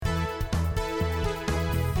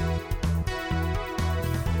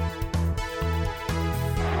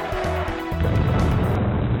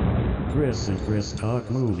Chris and Chris Talk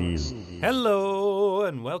Movies. Hello,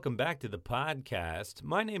 and welcome back to the podcast.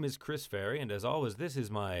 My name is Chris Ferry, and as always, this is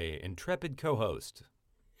my intrepid co-host.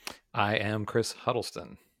 I am Chris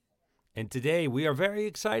Huddleston. And today we are very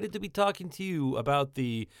excited to be talking to you about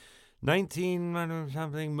the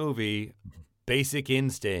 19-something movie, Basic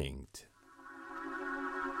Instinct.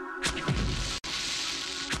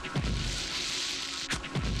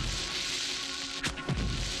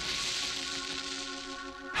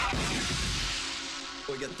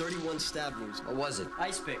 We got 31 stab wounds. What was it?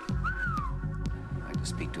 Ice pick. I'd like to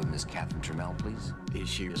speak to a Miss Catherine Trammell, please. Is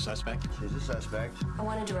she a suspect? She's a suspect. I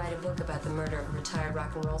wanted to write a book about the murder of a retired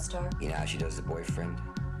rock and roll star. You know how she does the boyfriend?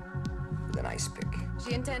 With an ice pick.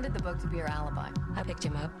 She intended the book to be her alibi. I picked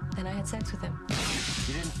him up, and I had sex with him.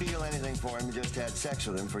 You didn't feel anything for him, you just had sex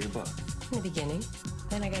with him for your book. In the beginning.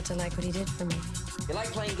 Then I got to like what he did for me. You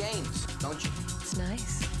like playing games, don't you? It's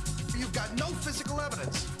nice. You've got no physical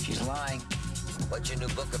evidence. She's lying. What's your new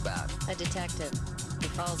book about? A detective. He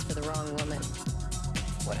falls for the wrong woman.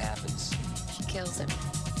 What happens? She kills him.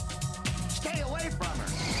 Stay away from her.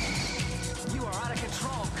 You are out of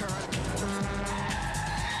control, Curran.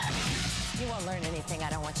 You won't learn anything I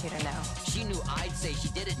don't want you to know. She knew I'd say she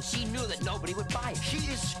did it, and she knew that nobody would buy it. She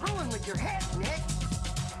is screwing with your head, Nick.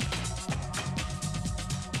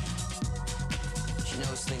 She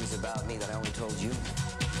knows things about me that I only told you.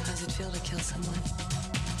 How does it feel to kill someone?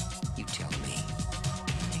 You tell me. I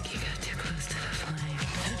think you got too close to the flame.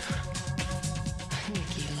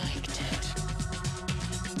 Nikki liked it.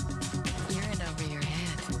 You're in over your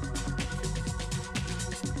head.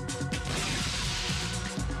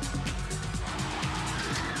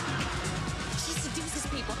 She seduces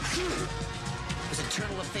people. It was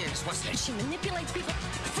internal affairs, wasn't it? She manipulates people.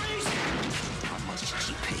 Freeze! How much did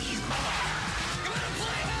she pay you?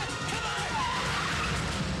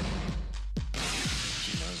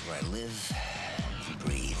 She knows where I live and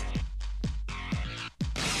breathe.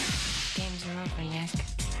 Games are over, Nick.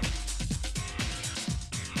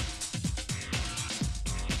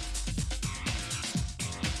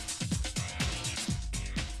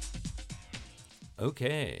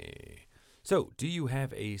 Okay. So, do you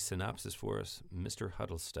have a synopsis for us, Mr.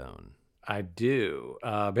 Huddlestone? I do.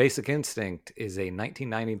 Basic Instinct is a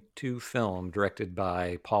 1992 film directed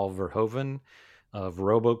by Paul Verhoeven of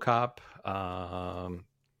RoboCop,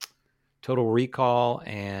 Total Recall,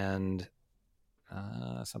 and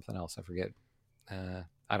something else. I forget.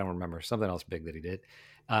 I don't remember. Something else big that he did.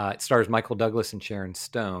 It stars Michael Douglas and Sharon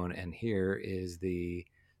Stone, and here is the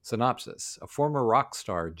synopsis. A former rock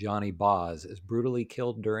star, Johnny Boz, is brutally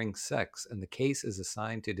killed during sex, and the case is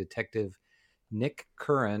assigned to Detective Nick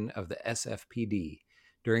Curran of the SFPD.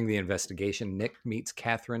 During the investigation, Nick meets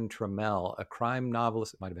Catherine Trammell, a crime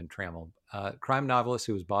novelist. It might have been Trammell, crime novelist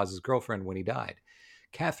who was Boz's girlfriend when he died.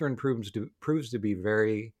 Catherine proves to be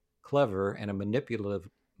very clever and a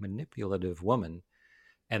manipulative woman.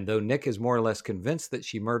 And though Nick is more or less convinced that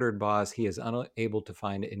she murdered Boz, he is unable to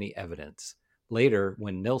find any evidence. Later,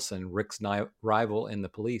 when Nilsson, Rick's rival in the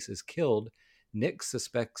police, is killed, Nick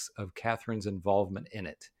suspects of Catherine's involvement in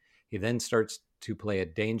it. He then starts to play a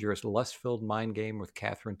dangerous, lust-filled mind game with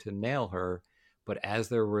Catherine to nail her, but as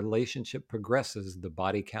their relationship progresses, the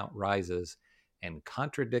body count rises, and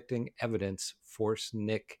contradicting evidence forces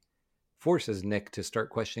Nick to start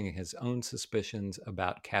questioning his own suspicions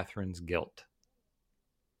about Catherine's guilt.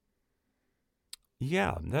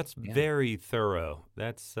 Yeah, that's very thorough.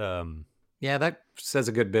 That's Yeah, that says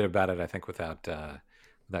a good bit about it, I think, without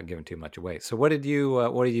giving too much away. So, what did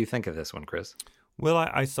you think of this one, Chris? Well,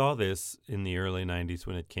 I saw this in the early 90s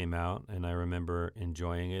when it came out, and I remember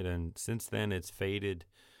enjoying it. And since then, it's faded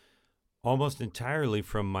almost entirely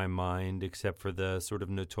from my mind, except for the sort of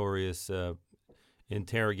notorious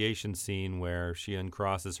interrogation scene where she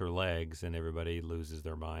uncrosses her legs and everybody loses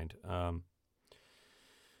their mind.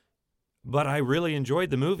 But I really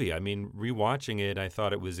enjoyed the movie. I mean, rewatching it, I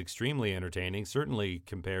thought it was extremely entertaining, certainly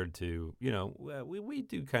compared to, we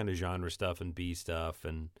do kind of genre stuff and B stuff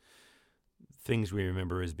and things we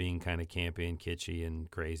remember as being kind of campy and kitschy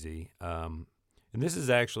and crazy. And this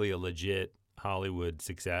is actually a legit Hollywood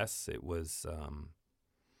success. It was,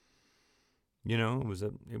 it was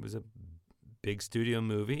a big studio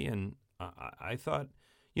movie, and I thought,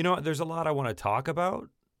 there's a lot I want to talk about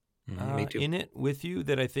in it with you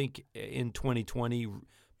that I think in 2020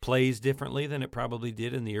 plays differently than it probably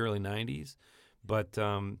did in the early 90s. But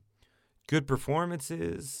good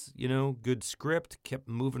performances, good script, kept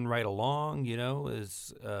moving right along, it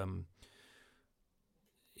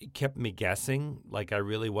kept me guessing. Like I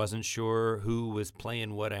really wasn't sure who was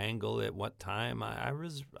playing what angle at what time. I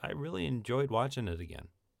really enjoyed watching it again.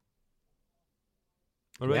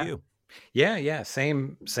 What about you? Yeah.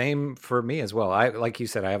 Same for me as well. I like you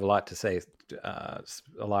said, I have a lot to say, a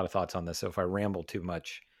lot of thoughts on this. So if I ramble too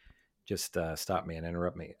much, just stop me and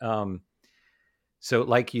interrupt me. So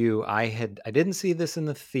like you, I didn't see this in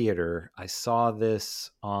the theater. I saw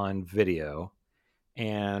this on video,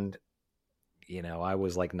 and I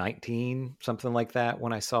was like 19, something like that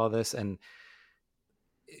when I saw this, and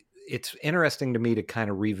it's interesting to me to kind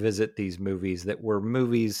of revisit these movies that were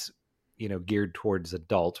movies, geared towards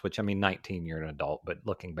adults, which, I mean, 19, you're an adult, but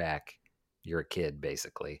looking back, you're a kid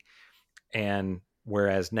basically. And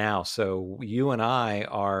whereas now, so you and I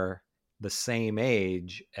are the same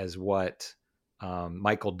age as what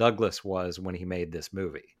Michael Douglas was when he made this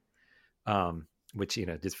movie, which,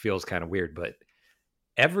 just feels kind of weird, but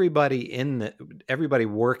everybody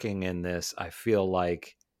working in this, I feel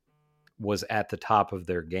like, was at the top of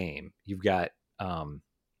their game. You've got,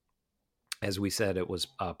 as we said, it was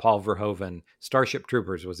Paul Verhoeven. Starship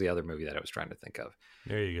Troopers was the other movie that I was trying to think of.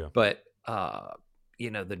 There you go. But,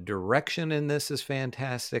 the direction in this is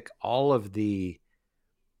fantastic. All of the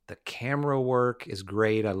camera work is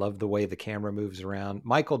great. I love the way the camera moves around.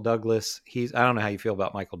 Michael Douglas, I don't know how you feel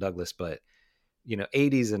about Michael Douglas, but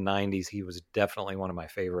 80s and 90s, he was definitely one of my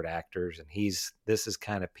favorite actors. And this is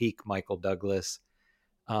kind of peak Michael Douglas.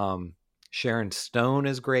 Sharon Stone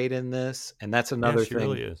is great in this. And that's another thing.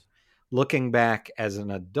 Really is. Looking back as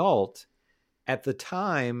an adult, at the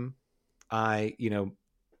time,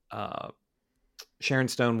 Sharon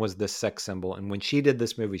Stone was this sex symbol. And when she did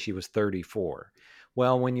this movie, she was 34.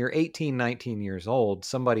 Well, when you're 18, 19 years old,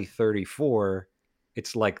 somebody 34,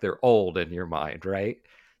 it's like they're old in your mind, right?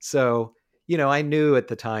 So, I knew at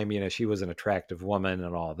the time, she was an attractive woman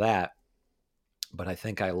and all that. But I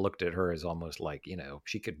think I looked at her as almost like,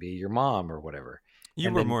 she could be your mom or whatever.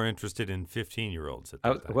 You were more interested in 15-year-olds at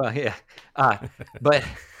that time. Well, yeah. But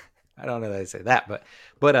I don't know that I say that,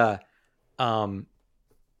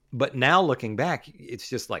 but now looking back, it's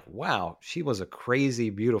just like, wow, she was a crazy,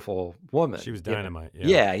 beautiful woman. She was dynamite.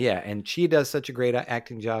 Yeah. And she does such a great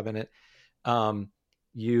acting job in it. I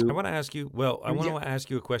want to ask you, I want to ask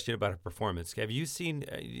you a question about her performance. Have you seen,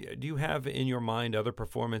 do you have in your mind other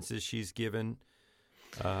performances she's given?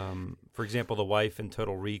 For example, the wife in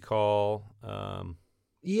Total Recall.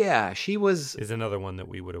 Yeah, she was. Is another one that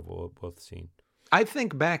we would have both seen. I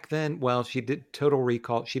think back then, she did Total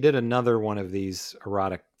Recall. She did another one of these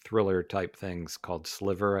erotic thriller type things called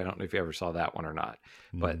Sliver. I don't know if you ever saw that one or not,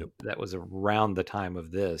 but That was around the time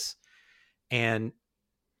of this. And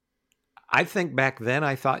I think back then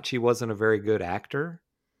I thought she wasn't a very good actor,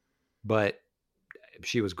 but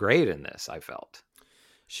she was great in this, I felt.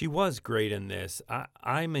 She was great in this.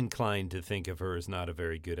 I'm inclined to think of her as not a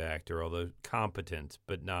very good actor, although competent,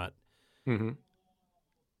 but not. Mm-hmm.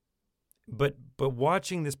 But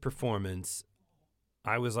watching this performance,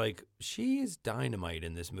 I was like, she is dynamite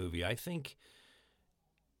in this movie. I think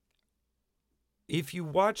if you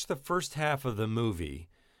watch the first half of the movie,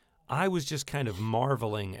 I was just kind of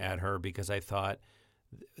marveling at her because I thought,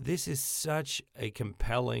 this is such a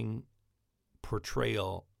compelling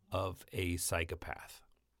portrayal of a psychopath.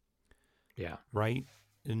 Yeah. Right?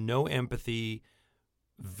 No empathy,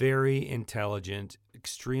 very intelligent,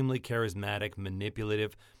 extremely charismatic,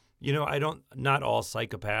 manipulative. Not all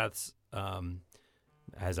psychopaths,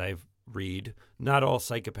 as I've read, not all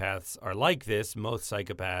psychopaths are like this. Most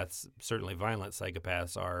psychopaths, certainly violent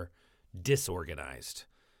psychopaths, are disorganized.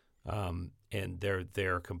 And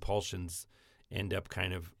their compulsions end up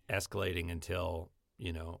kind of escalating until,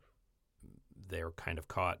 they're kind of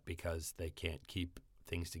caught because they can't keep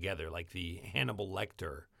things together. Like the Hannibal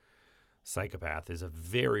Lecter psychopath is a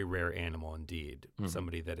very rare animal indeed. Mm-hmm.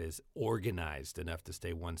 Somebody that is organized enough to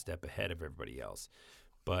stay one step ahead of everybody else.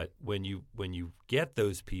 But when you get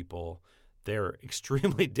those people, they're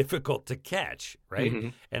extremely difficult to catch, right?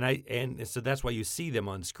 Mm-hmm. And so that's why you see them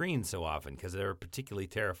on screen so often, because they're a particularly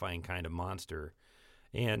terrifying kind of monster.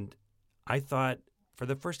 And I thought for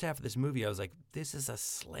the first half of this movie, I was like, this is a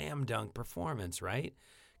slam dunk performance, right?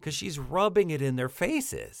 Because she's rubbing it in their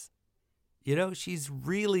faces. She's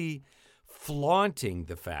really flaunting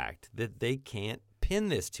the fact that they can't pin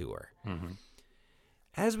this to her. Mm-hmm.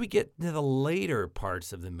 As we get to the later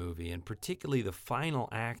parts of the movie, and particularly the final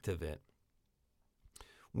act of it,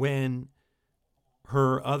 when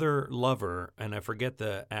her other lover, and I forget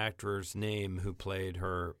the actor's name who played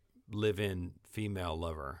her live-in female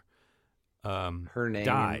lover, her name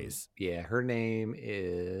dies. Yeah, her name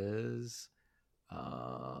is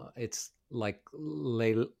it's like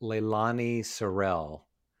Leilani Sorrell.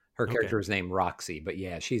 Her character is named Roxy, but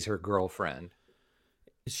yeah, she's her girlfriend.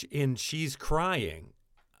 And she's crying.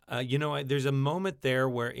 There's a moment there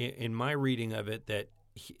where in my reading of it that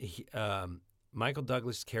Michael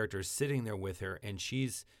Douglas' character is sitting there with her, and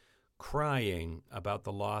she's crying about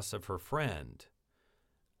the loss of her friend.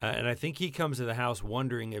 And I think he comes to the house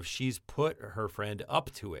wondering if she's put her friend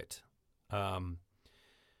up to it. And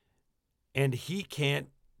he can't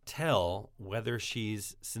tell whether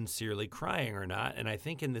she's sincerely crying or not. And I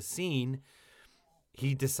think in the scene,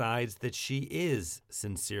 he decides that she is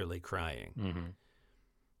sincerely crying. Mm-hmm.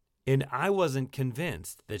 And I wasn't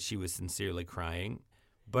convinced that she was sincerely crying,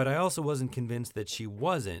 but I also wasn't convinced that she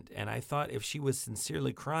wasn't. And I thought if she was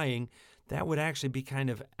sincerely crying, that would actually be kind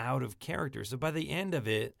of out of character. So by the end of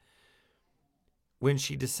it, when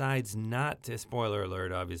she decides not to, spoiler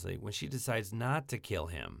alert, obviously, when she decides not to kill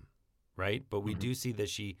him, right? But we do see that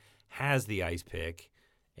she has the ice pick,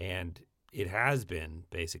 and it has been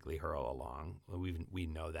basically her all along. We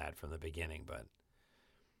know that from the beginning, but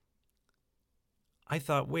I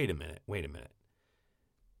thought, wait a minute.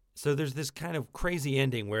 So there's this kind of crazy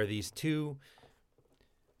ending where these two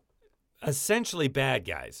essentially bad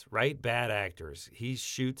guys, right? Bad actors. He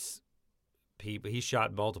shoots people. He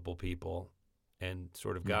shot multiple people and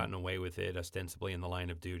sort of gotten away with it, ostensibly in the line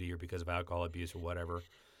of duty or because of alcohol abuse or whatever.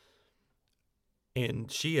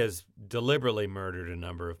 And she has deliberately murdered a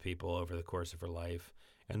number of people over the course of her life.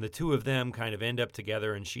 And the two of them kind of end up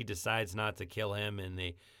together, and she decides not to kill him, and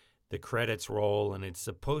the credits roll, and it's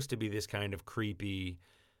supposed to be this kind of creepy,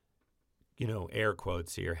 air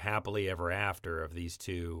quotes here, happily ever after of these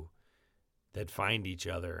two that find each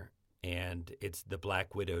other, and it's the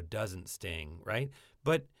Black Widow doesn't sting, right?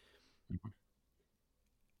 But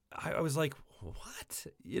I was like, what?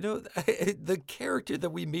 The character that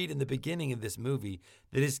we meet in the beginning of this movie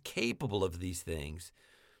that is capable of these things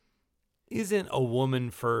isn't a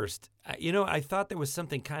woman first. I thought there was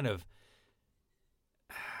something kind of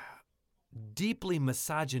deeply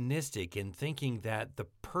misogynistic in thinking that the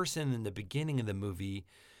person in the beginning of the movie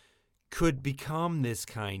could become this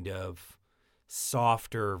kind of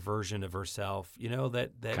softer version of herself,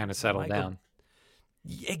 that kind of settle down.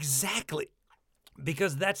 Exactly.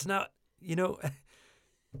 Because that's not,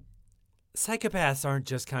 psychopaths aren't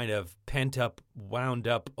just kind of pent up, wound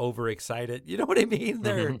up, overexcited. You know what I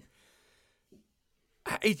mean?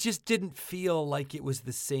 It just didn't feel like it was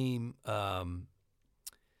the same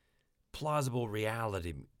plausible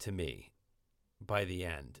reality to me by the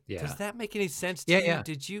end. Yeah. Does that make any sense to you? Yeah.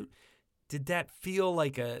 Did that feel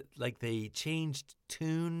like they changed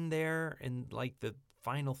tune there in like the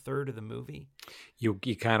final third of the movie? You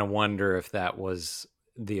kind of wonder if that was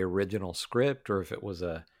the original script or if it was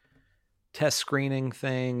a test screening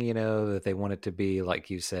thing, that they want it to be, like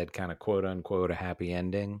you said, kind of quote unquote a happy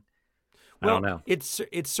ending. Well, I don't know.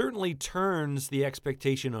 It certainly turns the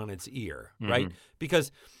expectation on its ear, right?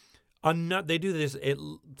 Because they do this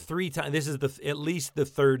 3 times. This is at least the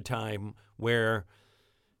third time where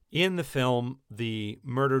in the film the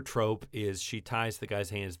murder trope is she ties the guy's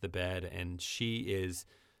hands to the bed, and she is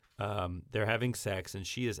they're having sex, and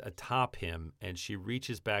she is atop him, and she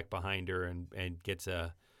reaches back behind her and gets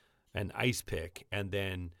an ice pick, and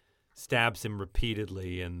then stabs him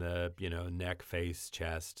repeatedly in the neck, face,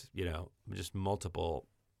 chest, just multiple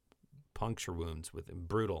puncture wounds with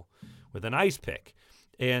an ice pick.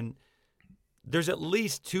 And there's at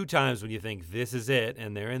least 2 times when you think this is it,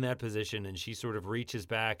 and they're in that position, and she sort of reaches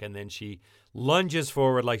back, and then she lunges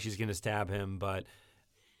forward like she's going to stab him, but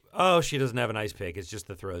she doesn't have an ice pick. It's just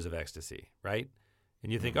the throes of ecstasy, right?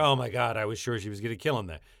 And you think, oh my God, I was sure she was going to kill him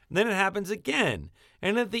there. And then it happens again.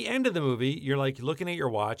 And at the end of the movie, you're like looking at your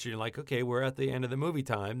watch, and you're like, okay, we're at the end of the movie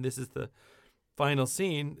time. This is the final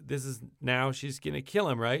scene. This is now she's going to kill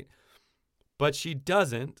him, right? But she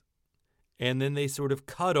doesn't. And then they sort of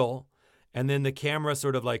cuddle, and then the camera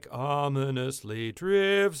sort of like ominously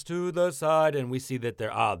drifts to the side, and we see that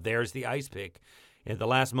there's the ice pick. At the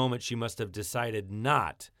last moment, she must have decided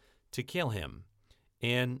not to kill him.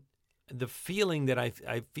 And the feeling that I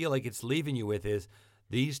feel like it's leaving you with is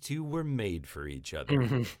these two were made for each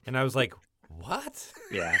other. And I was like, what?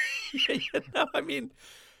 Yeah. I mean,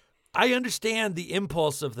 I understand the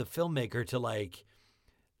impulse of the filmmaker to like,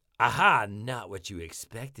 aha, not what you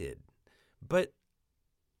expected. But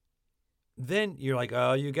then you're like,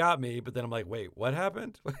 oh, you got me. But then I'm like, wait, what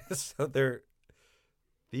happened? So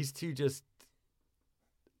these two just,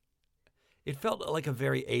 it felt like a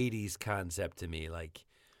very 80s concept to me. Like,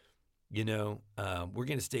 we're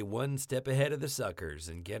going to stay one step ahead of the suckers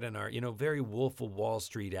and get in our, very Wolf of Wall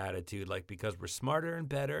Street attitude. Like, because we're smarter and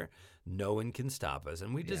better, no one can stop us.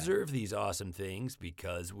 And we deserve these awesome things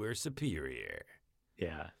because we're superior.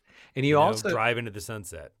 Yeah. And you also drive into the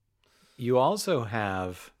sunset. You also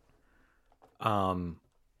have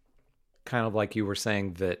kind of like you were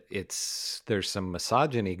saying that there's some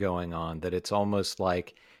misogyny going on, that it's almost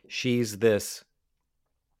like she's this,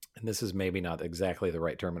 and this is maybe not exactly the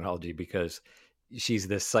right terminology because she's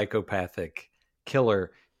this psychopathic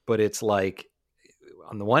killer, but it's like,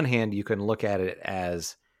 on the one hand, you can look at it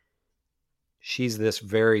as she's this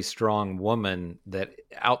very strong woman that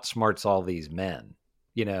outsmarts all these men.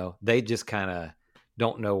 They just kind of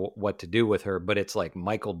don't know what to do with her, but it's like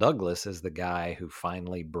Michael Douglas is the guy who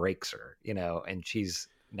finally breaks her, and she's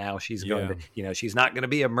going to, she's not going to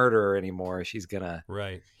be a murderer anymore. She's going to,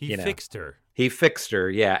 right. He fixed her. He fixed her.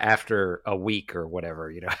 Yeah. After a week or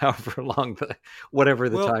whatever, however long, whatever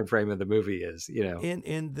the time frame of the movie is,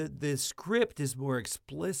 And the script is more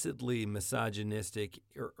explicitly misogynistic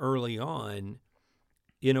early on.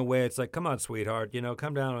 In a way, it's like, come on, sweetheart,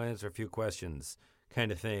 come down and answer a few questions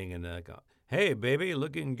kind of thing. And go, hey, baby,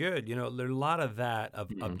 looking good. There's a lot of that,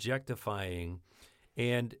 of objectifying.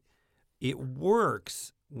 And it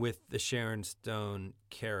works with the Sharon Stone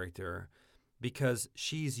character because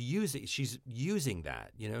she's using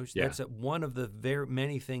that. That's one of the very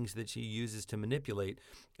many things that she uses to manipulate.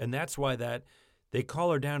 And that's why that they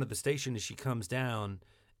call her down to the station as she comes down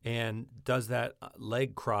and does that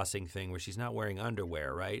leg crossing thing where she's not wearing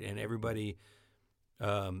underwear, right? And everybody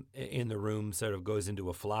in the room sort of goes into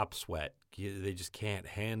a flop sweat. They just can't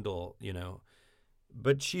handle,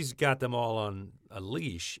 But she's got them all on a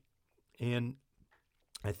leash. And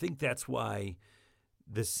I think that's why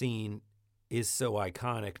the scene is so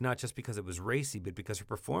iconic, not just because it was racy, but because her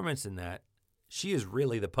performance in that, she is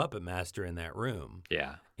really the puppet master in that room.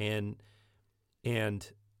 Yeah. And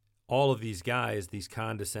all of these guys, these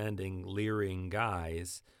condescending, leering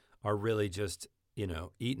guys, are really just,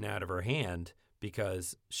 eaten out of her hand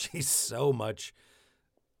because she's so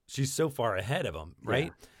far ahead of them,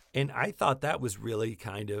 right? Yeah. And I thought that was really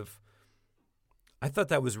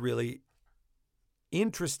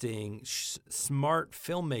interesting, smart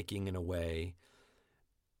filmmaking in a way.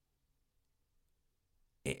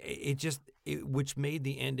 Which made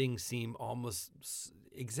the ending seem almost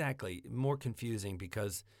exactly more confusing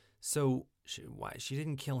because she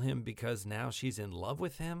didn't kill him because now she's in love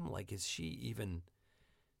with him? Like, is she even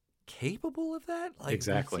capable of that? Like,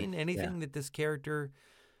 exactly. Have you seen anything that this character,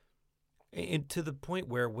 and to the point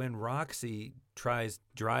where when Roxy drives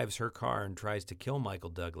her car and tries to kill Michael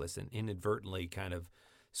Douglas and inadvertently kind of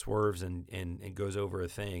swerves and goes over a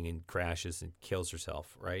thing and crashes and kills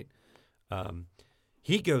herself, right?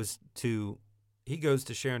 He goes to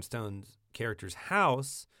Sharon Stone's character's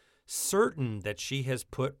house, certain that she has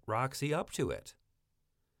put Roxy up to it,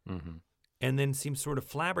 and then seems sort of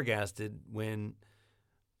flabbergasted when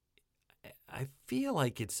I feel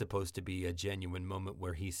like it's supposed to be a genuine moment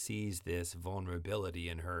where he sees this vulnerability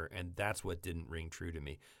in her, and that's what didn't ring true to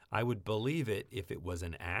me. I would believe it if it was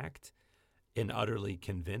an act, an utterly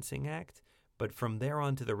convincing act, but from there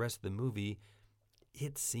on to the rest of the movie,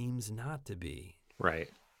 it seems not to be. Right.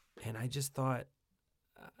 And I just thought,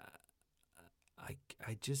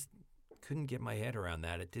 I just couldn't get my head around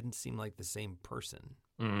that. It didn't seem like the same person.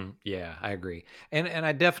 Yeah, I agree. And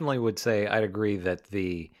I definitely would say I'd agree that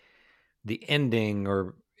the ending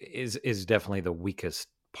is definitely the weakest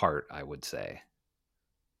part, I would say.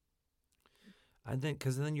 I think,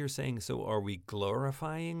 because then you're saying, so are we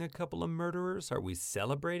glorifying a couple of murderers? Are we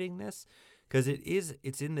celebrating this? Because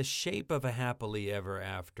it's in the shape of a happily ever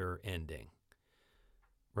after ending,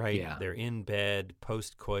 right? Yeah. They're in bed,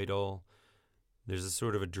 post-coital. There's a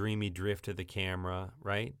sort of a dreamy drift of the camera,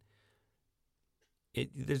 right?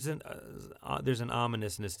 There's an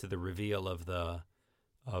ominousness to the reveal of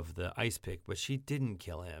the ice pick, but she didn't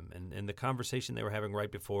kill him. And the conversation they were having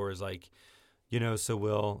right before is like, so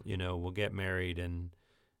we'll get married and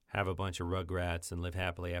have a bunch of rugrats and live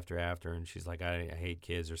happily after. And she's like, I hate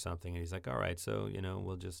kids or something. And he's like, all right, so,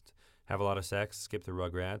 we'll just have a lot of sex, skip the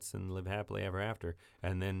rugrats, and live happily ever after.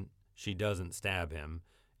 And then she doesn't stab him.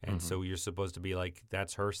 And so you're supposed to be like,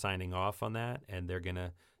 that's her signing off on that, and they're going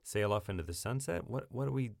to sail off into the sunset? What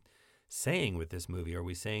are we saying with this movie? Are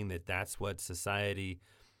we saying that that's what society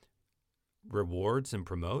rewards and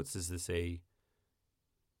promotes? Is this a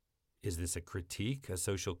critique, a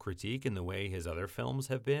social critique in the way his other films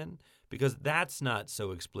have been? Because that's not so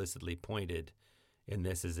explicitly pointed in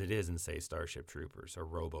this as it is in, say, Starship Troopers or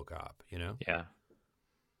RoboCop, Yeah.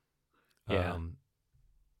 Yeah.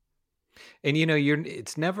 And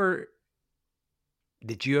it's never,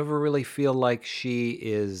 did you ever really feel like she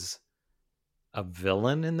is a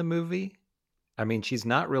villain in the movie? I mean, she's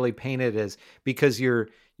not really painted as, because you're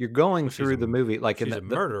going through the movie like she's a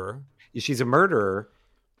murderer. She's a murderer,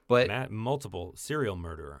 but multiple serial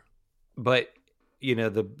murderer. But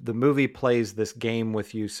the movie plays this game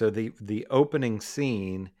with you. So the opening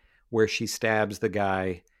scene where she stabs the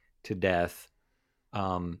guy to death,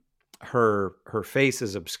 her face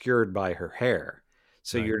is obscured by her hair.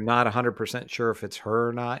 So Right. you're not 100% sure if it's her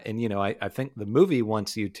or not. And, I think the movie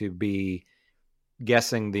wants you to be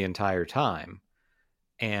guessing the entire time.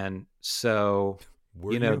 And so,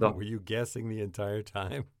 Were you guessing the entire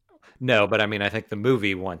time? No, but I mean, I think the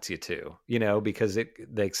movie wants you to, because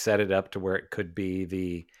they set it up to where it could be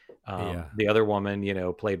the other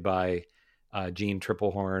woman, played by Jean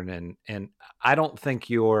Triplehorn, and I don't think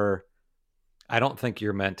you're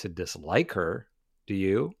meant to dislike her. Do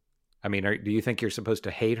you? I mean, do you think you're supposed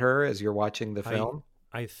to hate her as you're watching the film?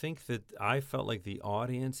 I think that I felt like the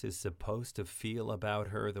audience is supposed to feel about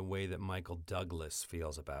her the way that Michael Douglas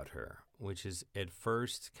feels about her, which is at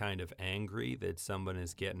first kind of angry that someone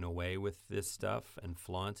is getting away with this stuff and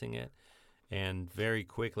flaunting it, and very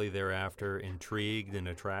quickly thereafter intrigued and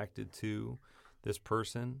attracted to this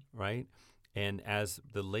person, right? And as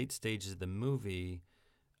the late stages of the movie,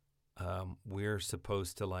 we're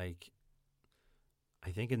supposed to I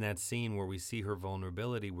think in that scene where we see her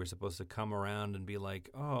vulnerability, we're supposed to come around and be like,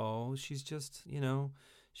 oh, she's just,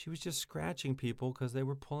 she was just scratching people because they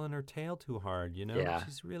were pulling her tail too hard, Yeah.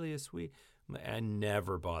 She's really a sweet. I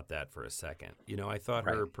never bought that for a second. I thought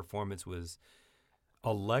her performance was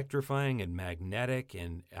electrifying and magnetic,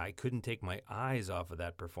 and I couldn't take my eyes off of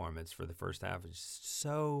that performance for the first half. It's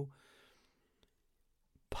so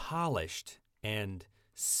polished and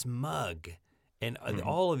smug. And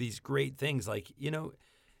all of these great things,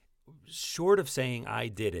 short of saying I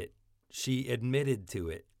did it, she admitted to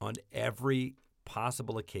it on every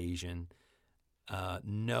possible occasion,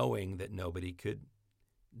 knowing that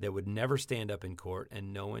that would never stand up in court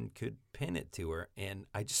and no one could pin it to her. And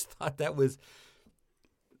I just thought that was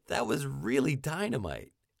really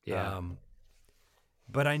dynamite. Yeah.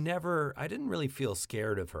 But I didn't really feel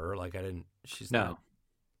scared of her. She's not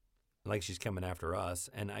like she's coming after us.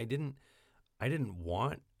 And I didn't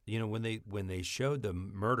want, when they showed the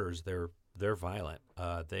murders, they're violent.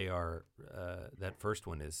 They are, that first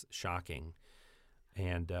one is shocking.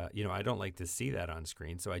 And, I don't like to see that on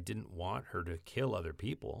screen, so I didn't want her to kill other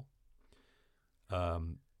people.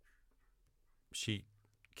 She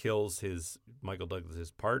kills Michael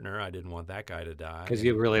Douglas's partner. I didn't want that guy to die. Because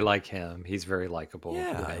you really like him. He's very likable.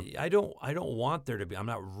 Yeah, I don't want there to be, I'm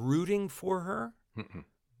not rooting for her,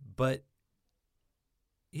 but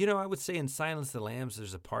I would say in Silence of the Lambs,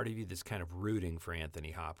 there's a part of you that's kind of rooting for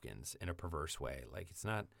Anthony Hopkins in a perverse way. It's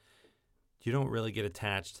not, you don't really get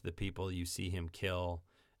attached to the people you see him kill,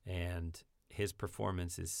 and his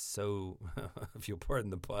performance is so, if you'll pardon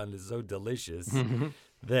the pun, is so delicious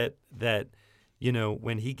that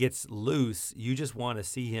when he gets loose, you just want to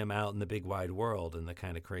see him out in the big wide world and the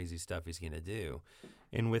kind of crazy stuff he's going to do.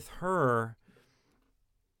 And with her,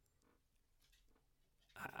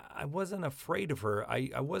 I wasn't afraid of her.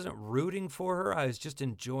 I wasn't rooting for her. I was just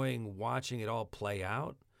enjoying watching it all play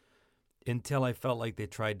out until I felt like they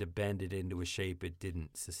tried to bend it into a shape it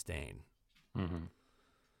didn't sustain. Mm-hmm.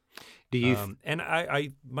 Do you? And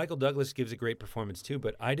Michael Douglas gives a great performance too,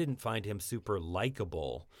 but I didn't find him super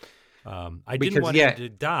likable. I didn't want him to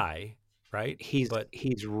die, right? He's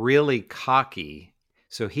really cocky.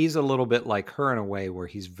 So he's a little bit like her in a way where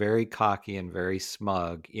he's very cocky and very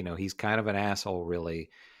smug. He's kind of an asshole,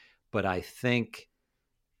 really. But I think,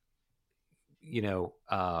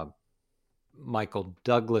 Michael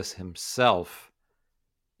Douglas himself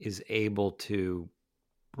is able to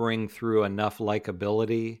bring through enough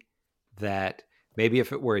likability that maybe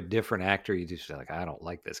if it were a different actor, you just like, I don't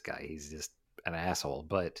like this guy. He's just an asshole.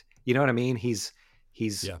 But you know what I mean? He's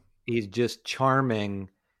just charming,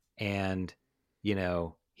 and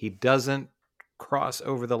he doesn't cross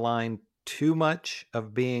over the line too much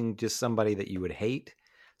of being just somebody that you would hate.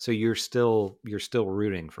 So you're still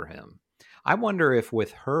rooting for him. I wonder if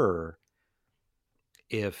with her,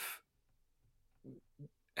 if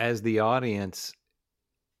as the audience,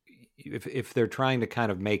 if they're trying to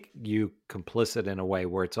kind of make you complicit in a way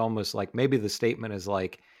where it's almost like maybe the statement is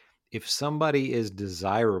like, if somebody is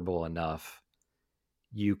desirable enough,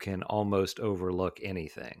 you can almost overlook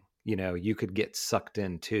anything. You could get sucked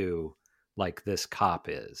into like this cop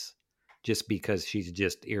is, just because she's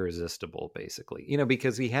just irresistible, basically.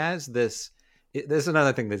 Because he has this. There's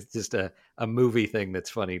another thing that's just a movie thing that's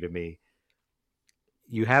funny to me.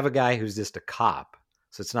 You have a guy who's just a cop,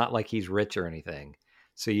 so it's not like he's rich or anything.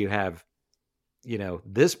 So you have,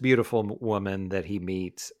 this beautiful woman that he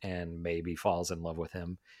meets and maybe falls in love with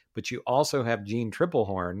him. But you also have Jean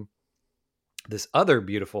Triplehorn, this other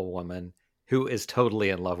beautiful woman who is totally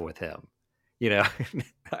in love with him.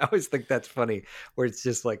 I always think that's funny where it's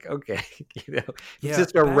just like, okay, Yeah, he's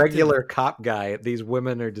just a regular cop guy. These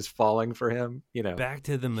women are just falling for him, Back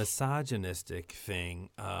to the misogynistic thing.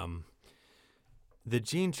 The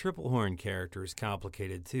Jean Triplehorn character is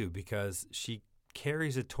complicated too because she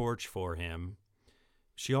carries a torch for him.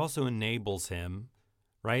 She also enables him,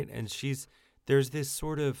 right? And there's this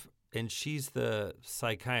sort of, and she's the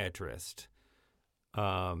psychiatrist.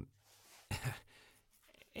 And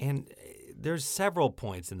there's several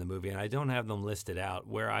points in the movie, and I don't have them listed out,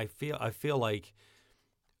 where I feel like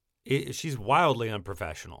she's wildly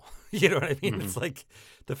unprofessional. You know what I mean? Mm-hmm. It's like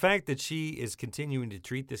the fact that she is continuing to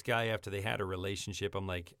treat this guy after they had a relationship. I'm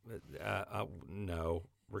like, no,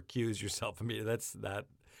 recuse yourself from me. That's not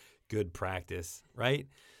good practice, right?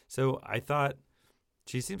 So I thought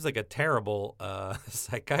she seems like a terrible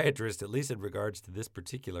psychiatrist, at least in regards to this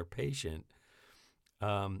particular patient.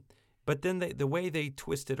 But then the way they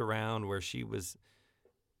twist it around where she was,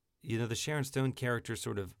 the Sharon Stone character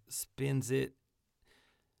sort of spins it.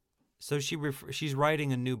 So she's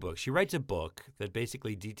writing a new book. She writes a book that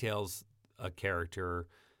basically details a character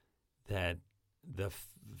that the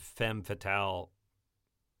femme fatale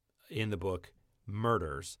in the book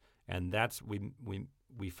murders. And that's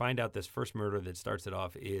we find out this first murder that starts it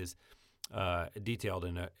off is detailed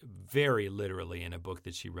very literally in a book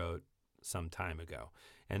that she wrote some time ago.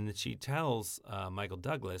 And that she tells Michael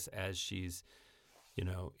Douglas as she's,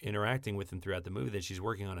 interacting with him throughout the movie that she's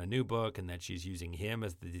working on a new book and that she's using him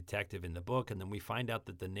as the detective in the book. And then we find out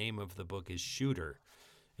that the name of the book is Shooter.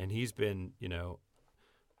 And he's been,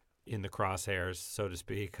 in the crosshairs, so to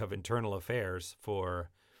speak, of internal affairs for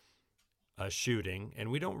a shooting. And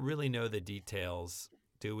we don't really know the details,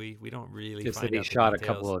 do we? We don't really just find that he out shot the a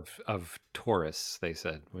couple of tourists, they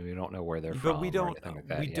said. We don't know where they're from. But we don't, or anything like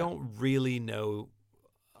that we yet. don't really know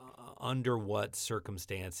under what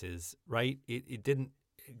circumstances, right? It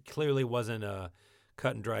clearly wasn't a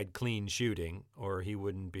cut and dried clean shooting, or he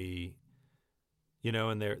wouldn't be,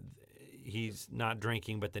 and he's not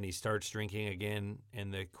drinking, but then he starts drinking again in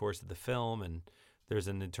the course of the film, and there's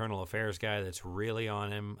an internal affairs guy that's really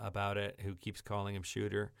on him about it who keeps calling him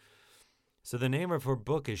Shooter. So the name of her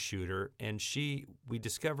book is Shooter, and we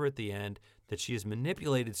discover at the end that she has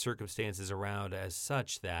manipulated circumstances around as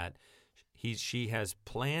such that she has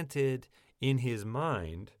planted in his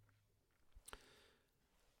mind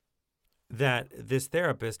that this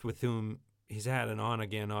therapist with whom he's had an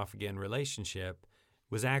on-again, off-again relationship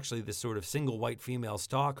was actually this sort of single white female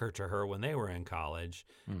stalker to her when they were in college,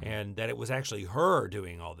 and that it was actually her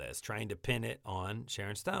doing all this, trying to pin it on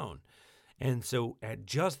Sharon Stone. And so at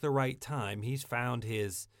just the right time, he's found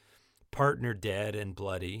his partner dead and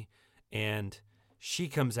bloody, and she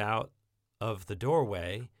comes out of the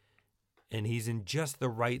doorway, and he's in just the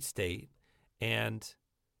right state. And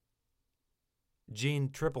Jean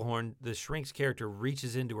Triplehorn, the Shrink's character,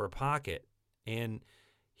 reaches into her pocket, and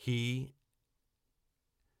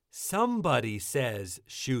somebody says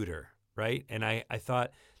Shooter, right? And I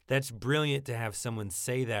thought that's brilliant to have someone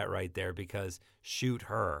say that right there, because shoot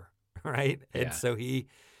her, right? Yeah. And so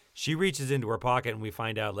she reaches into her pocket, and we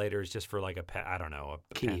find out later it's just for like a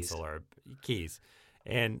pencil or keys.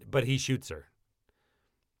 But he shoots her.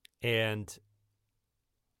 And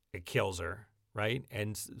it kills her, right?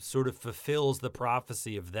 And sort of fulfills the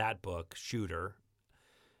prophecy of that book, Shooter.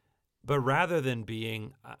 But rather than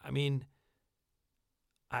being,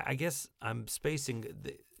 I guess I'm spacing.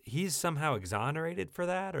 He's somehow exonerated for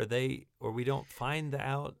that, or we don't find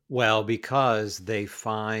out. Well, because they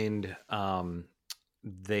find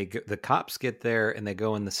the cops get there and they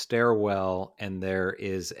go in the stairwell, and there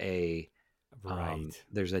is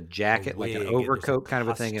there's a jacket, like an overcoat kind of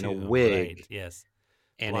a thing, and a wig. Right, yes.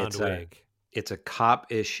 And wig. It's a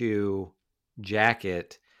cop issue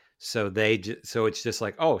jacket. So it's just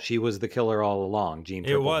like, oh, she was the killer all along. Jean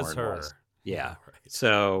Triplehorn it was her. Yeah. Right.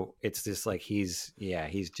 So it's just like he's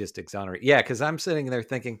just exonerated. Yeah, because I'm sitting there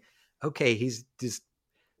thinking, okay, he's just,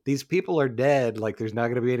 these people are dead. Like, there's not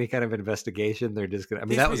going to be any kind of investigation. They're just going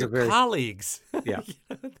to. That was colleagues. Yeah.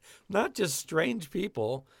 Not just strange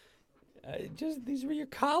people. These were your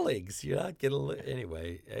colleagues. You're not gonna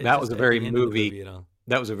anyway. That was a very movie.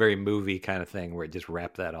 That was a very movie kind of thing where it just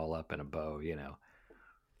wrapped that all up in a bow,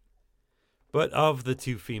 But of the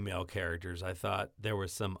two female characters, I thought there were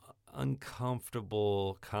some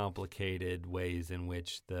uncomfortable, complicated ways in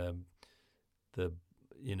which they're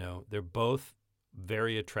both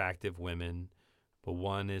very attractive women, but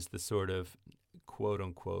one is the sort of quote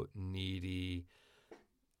unquote needy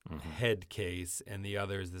head case, and the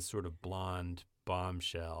other is this sort of blonde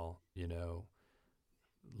bombshell,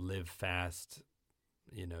 live fast,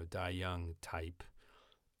 die young type.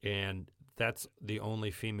 And that's the only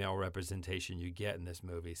female representation you get in this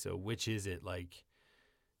movie. So which is it, like,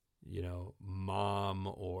 you know, mom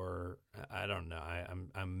or I don't know.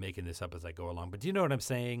 I'm making this up as I go along, but do you know what I'm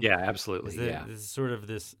saying? Yeah, absolutely. This is sort of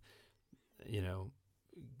this, you know,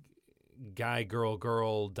 guy girl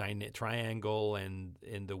triangle, and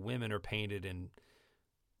the women are painted in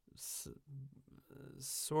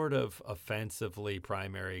sort of offensively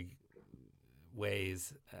primary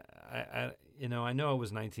ways. I know it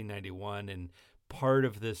was 1991, and part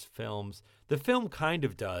of the film kind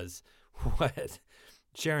of does what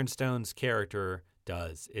Sharon Stone's character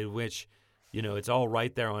does, in which, you know, it's all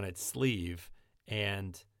right there on its sleeve,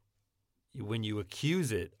 and when you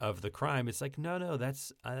accuse it of the crime, it's like, no,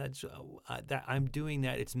 that's that I'm doing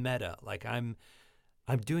that. It's meta. Like I'm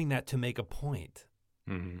doing that to make a point,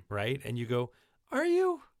 right? And you go, are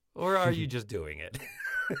you, or are you just doing it?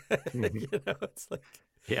 You know, it's like,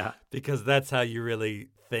 yeah, because that's how you really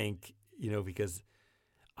think. You know, because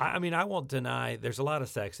I mean, I won't deny there's a lot of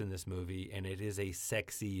sex in this movie, and it is a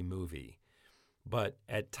sexy movie, but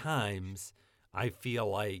at times I feel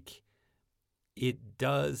like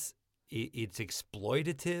it's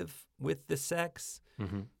exploitative with the sex,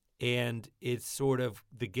 and it's sort of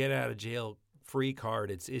the get out of jail free card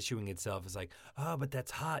it's issuing itself is like, oh, but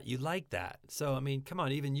that's hot. You like that. So, I mean, come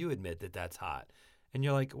on, even you admit that that's hot. And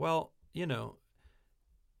you're like, well, you know,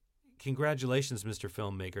 congratulations, Mr.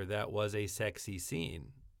 Filmmaker. That was a sexy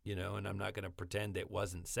scene, you know, and I'm not going to pretend it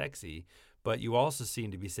wasn't sexy, but you also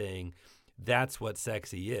seem to be saying that's what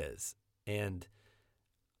sexy is. And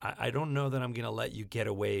I don't know that I'm going to let you get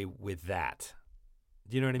away with that.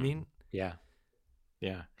 Do you know what I mean? Yeah.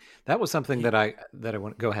 Yeah. That was something that I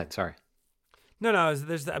want. Go ahead. Sorry. No.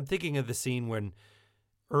 I'm thinking of the scene when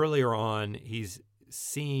earlier on he's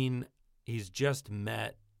just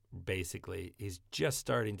met, basically. He's just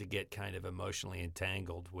starting to get kind of emotionally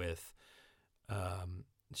entangled with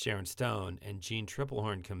Sharon Stone, and Jeanne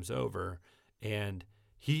Tripplehorn comes over and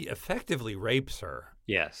he effectively rapes her.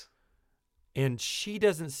 Yes. And she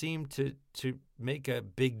doesn't seem to make a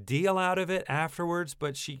big deal out of it afterwards,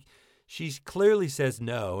 but she clearly says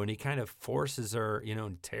no, and he kind of forces her, you know,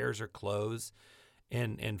 and tears her clothes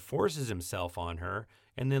and forces himself on her.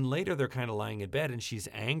 And then later they're kind of lying in bed, and she's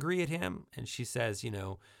angry at him, and she says, you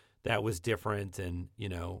know, that was different, and, you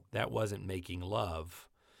know, that wasn't making love.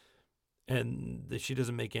 And she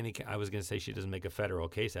doesn't make I was going to say she doesn't make a federal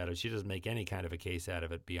case out of it. She doesn't make any kind of a case out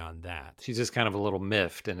of it beyond that. She's just kind of a little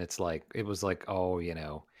miffed, and it was like, oh, you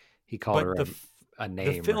know, he called her a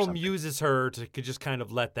name. The film uses her to just kind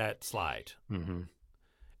of let that slide. Mm-hmm.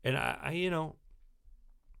 And I, you know,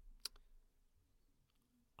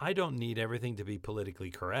 I don't need everything to be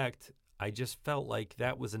politically correct. I just felt like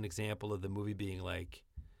that was an example of the movie being like,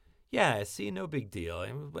 yeah, see, no big deal.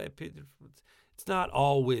 It's not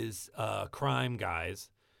always crime, guys.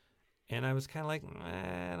 And I was kind of like,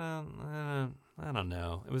 I don't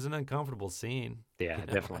know. It was an uncomfortable scene. Yeah, you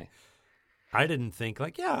know? Definitely. I didn't think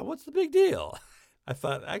like, yeah, what's the big deal? I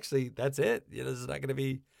thought, actually, that's it. You know, this is not going to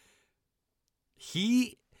be.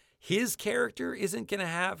 His character isn't going to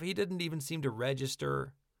have. He didn't even seem to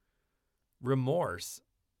register remorse.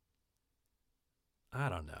 I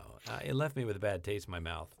don't know. It left me with a bad taste in my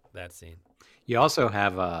mouth, that scene. You also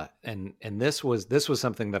have, and this was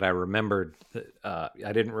something that I remembered. I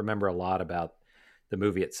didn't remember a lot about the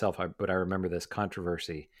movie itself, but I remember this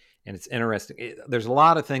controversy, and it's interesting. There's a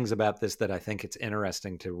lot of things about this that I think it's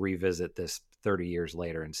interesting to revisit this 30 years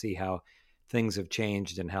later and see how things have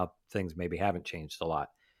changed and how things maybe haven't changed a lot.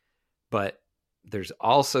 But there's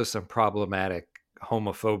also some problematic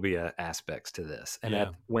homophobia aspects to this.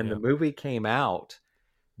 And when the movie came out,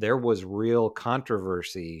 there was real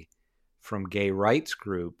controversy from gay rights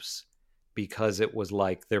groups because it was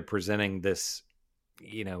like they're presenting this,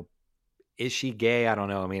 you know, is she gay? I don't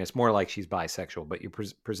know. I mean, it's more like she's bisexual, but you're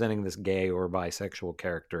presenting this gay or bisexual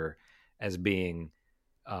character as being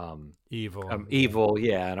evil,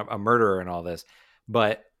 yeah, and a murderer and all this.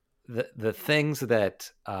 But the things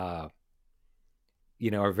that you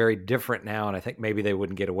know, are very different now, and I think maybe they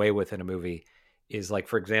wouldn't get away with in a movie, is like,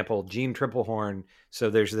 for example, Jeanne Tripplehorn. So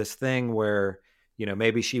there's this thing where, you know,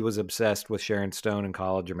 maybe she was obsessed with Sharon Stone in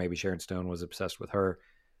college, or maybe Sharon Stone was obsessed with her,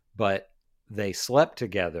 but they slept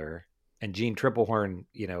together. And Jeanne Tripplehorn,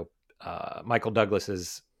 you know, Michael Douglas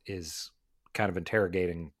is kind of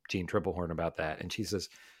interrogating Jeanne Tripplehorn about that, and she says,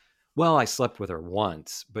 well, I slept with her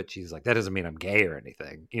once, but she's like, that doesn't mean I'm gay or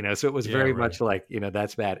anything, you know? So it was very much like, you know,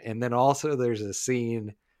 that's bad. And then also there's a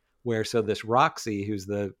scene where, so this Roxy, who's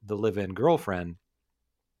the live-in girlfriend,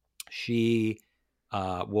 she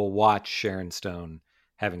will watch Sharon Stone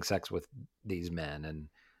having sex with these men.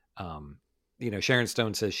 And, Sharon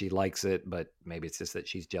Stone says she likes it, but maybe it's just that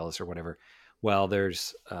she's jealous or whatever. Well,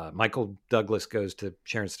 there's Michael Douglas goes to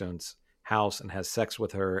Sharon Stone's house and has sex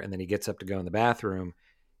with her, and then he gets up to go in the bathroom,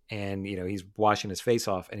 and he's washing his face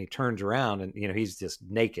off, and he turns around, and he's just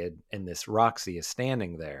naked, and this Roxy is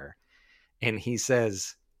standing there, and he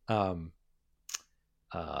says,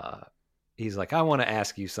 he's like, I want to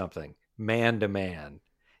ask you something, man to man,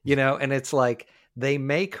 and it's like they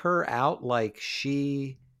make her out like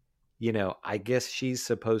she, I guess she's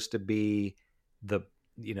supposed to be the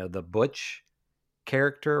butch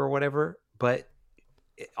character or whatever, but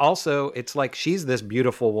also it's like she's this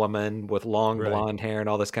beautiful woman with long blonde hair and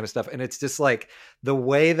all this kind of stuff, and it's just like the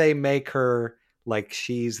way they make her like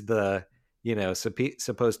she's the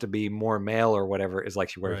supposed to be more male or whatever is like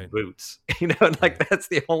she wears boots, like that's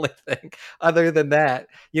the only thing other than that,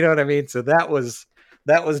 you know what I mean? So that was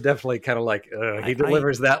definitely kind of like he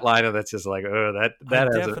delivers that line, and that's just like that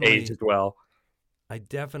hasn't aged well. I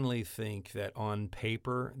definitely think that on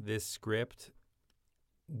paper this script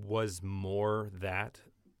was more that.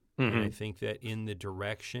 And I think that in the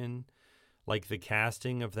direction, like the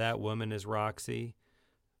casting of that woman as Roxy,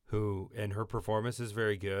 and her performance is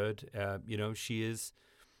very good. She is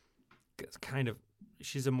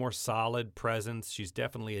she's a more solid presence. She's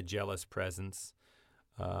definitely a jealous presence.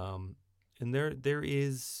 And there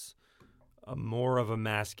is more of a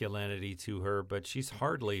masculinity to her, but she's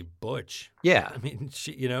hardly butch. Yeah. I mean,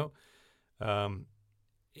 she, and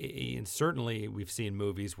certainly we've seen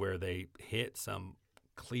movies where they hit some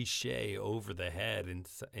cliche over the head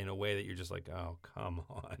in a way that you're just like, oh, come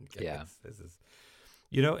on, guys. Yeah. This is,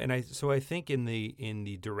 and I think in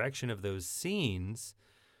the direction of those scenes,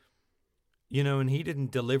 and he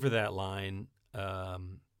didn't deliver that line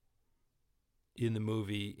in the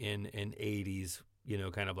movie in 80s,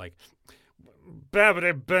 kind of like,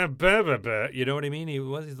 you know what I mean? He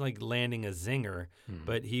wasn't like landing a zinger,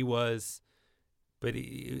 but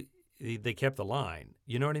they kept the line,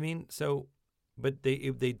 you know what I mean? So, but they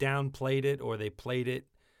downplayed it, or they played it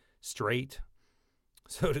straight,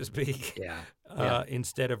 so to speak. Yeah.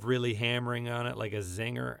 Instead of really hammering on it like a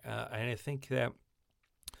zinger. And I think that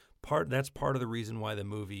that's part of the reason why the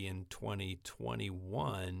movie in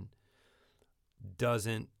 2021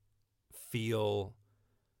 doesn't feel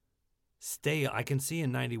stale. I can see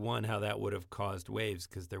in 91 how that would have caused waves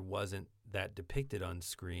because there wasn't that depicted on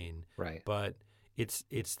screen. Right. But it's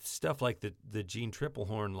stuff like the Gene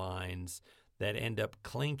Triplehorn lines that end up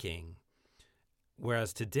clinking,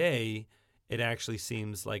 whereas today it actually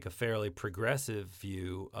seems like a fairly progressive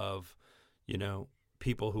view of,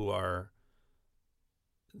 people who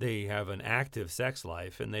they have an active sex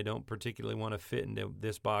life and they don't particularly want to fit into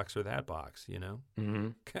this box or that box, Mm-hmm.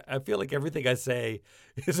 I feel like everything I say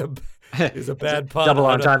is a bad pun. Double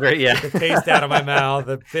entendre, yeah. The taste out of my mouth,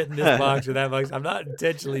 the fit in this box or that box. I'm not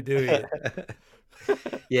intentionally doing it.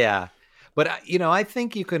 Yeah. But, I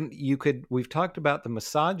think you could, we've talked about the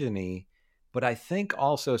misogyny, but I think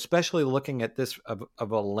also, especially looking at this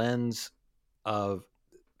of a lens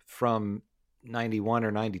from 91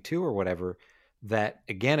 or 92 or whatever, that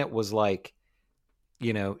again, it was like,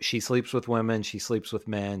 she sleeps with women, she sleeps with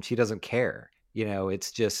men, she doesn't care.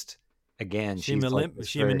 It's just, again, she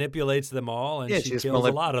manipulates them all, and she kills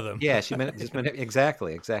a lot of them. Yeah,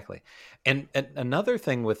 exactly. And another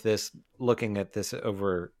thing with this, looking at this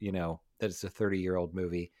over, that it's a 30-year-old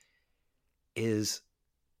movie, is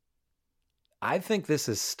I think this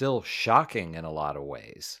is still shocking in a lot of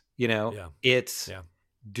ways.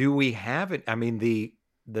 Do we have it? I mean,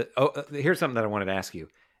 here's something that I wanted to ask you.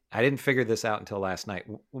 I didn't figure this out until last night.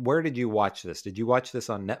 Where did you watch this? Did you watch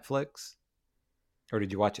this on Netflix, or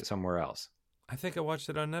did you watch it somewhere else? I think I watched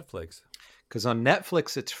it on Netflix. Because on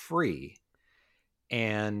Netflix it's free,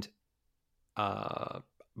 and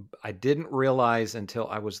I didn't realize until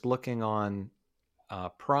I was looking on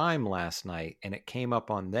Prime last night, and it came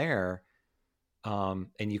up on there. And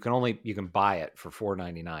you can buy it for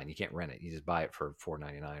 $4.99. You can't rent it. You just buy it for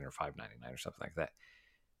 $4.99 or $5.99 or something like that.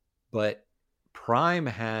 But Prime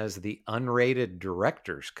has the unrated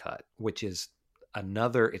director's cut, which is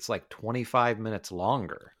it's like 25 minutes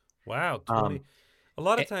longer. Wow. 20. A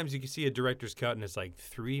lot of times you can see a director's cut and it's like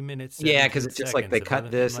 3 minutes. Yeah, because it's just like they cut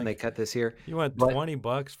this and they cut this here. You want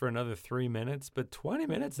 $20 for another 3 minutes, but 20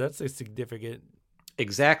 minutes, that's a significant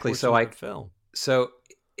exactly. film. So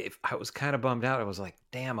if I was kind of bummed out, I was like,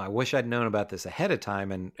 damn, I wish I'd known about this ahead of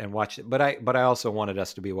time and watched it. But I also wanted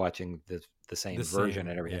us to be watching the same version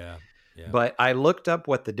and everything. Yeah. But I looked up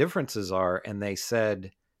what the differences are, and they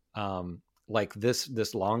said like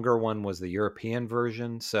this longer one was the European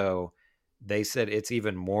version. So they said it's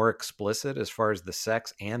even more explicit as far as the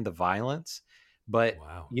sex and the violence. But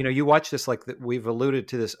Wow. you watch this, like we've alluded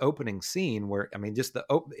to this opening scene where, I mean, just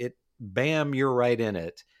bam, you're right in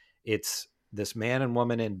it. It's this man and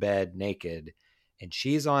woman in bed naked, and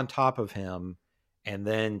she's on top of him, and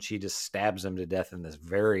then she just stabs him to death in this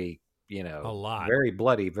very, a lot, very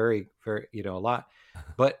bloody, very, very, a lot.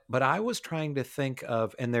 But I was trying to think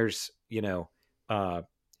of, and there's,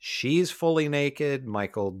 she's fully naked.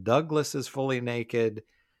 Michael Douglas is fully naked.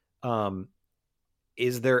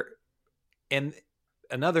 Is there, and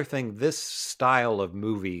another thing, this style of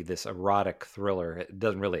movie, this erotic thriller, it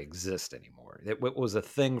doesn't really exist anymore. It was a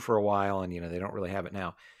thing for a while, and they don't really have it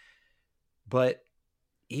now. But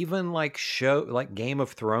even like Game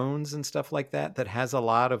of Thrones and stuff like that has a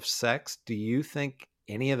lot of sex, do you think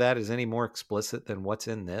any of that is any more explicit than what's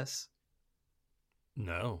in this?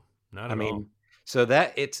 No, not at all. So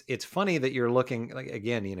that it's funny that you're looking, like,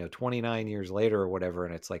 again, 29 years later or whatever,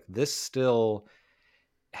 and it's like this still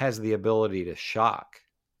has the ability to shock,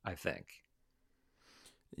 I think.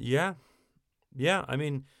 Yeah. I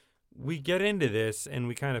mean, we get into this and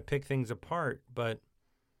we kind of pick things apart, but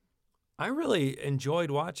I really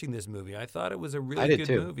enjoyed watching this movie. I thought it was a really good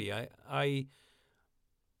movie. I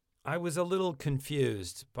was a little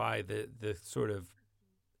confused by the sort of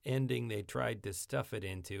ending they tried to stuff it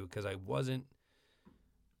into, because I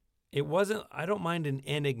don't mind an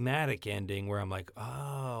enigmatic ending where I'm like,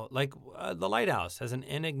 oh, like The Lighthouse has an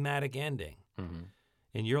enigmatic ending. Mm-hmm.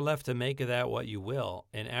 And you're left to make of that what you will.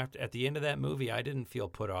 And at the end of that movie, I didn't feel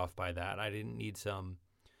put off by that. I didn't need some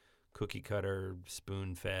cookie cutter,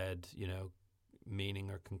 spoon-fed, meaning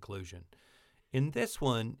or conclusion. In this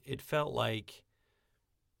one, it felt like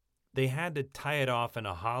they had to tie it off in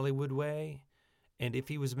a Hollywood way. And if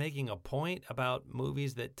he was making a point about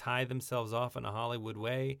movies that tie themselves off in a Hollywood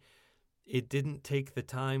way, it didn't take the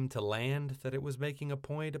time to land that it was making a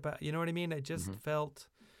point about, you know what I mean? It just felt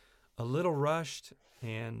a little rushed,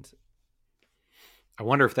 and I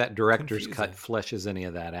wonder if that director's confusing. cut fleshes any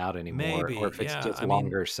of that out anymore. Maybe, or if it's just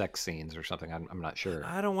longer sex scenes or something. I'm not sure.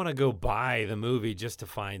 I don't want to go buy the movie just to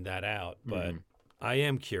find that out, but I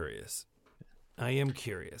am curious.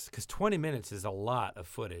 Because 20 minutes is a lot of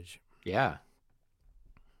footage. Yeah,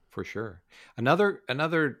 for sure.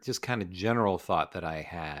 Another just kind of general thought that I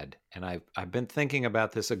had, and I've been thinking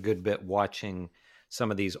about this a good bit watching some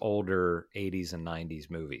of these older 80s and 90s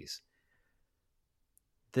movies.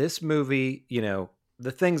 This movie,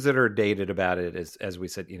 the things that are dated about it is, as we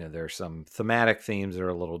said, there are some thematic themes that are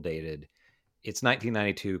a little dated. It's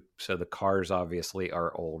 1992, so the cars obviously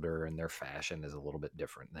are older and their fashion is a little bit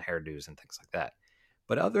different, the hairdos and things like that.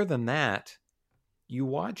 But other than that, you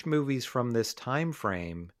watch movies from this time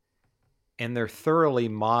frame and they're thoroughly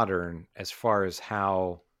modern as far as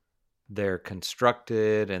how they're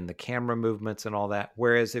constructed and the camera movements and all that.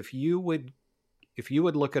 Whereas if you would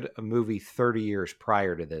look at a movie 30 years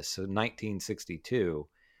prior to this, so 1962,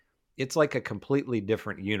 it's like a completely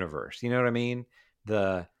different universe. You know what I mean?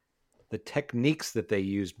 The techniques that they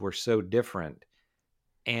used were so different.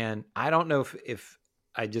 And I don't know if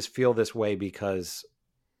I just feel this way because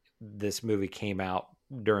this movie came out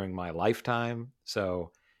during my lifetime.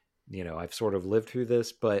 So, I've sort of lived through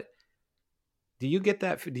this, but do you get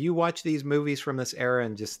that? Do you watch these movies from this era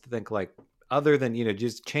and just think like, other than,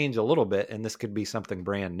 just change a little bit and this could be something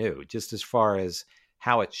brand new, just as far as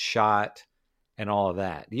how it's shot and all of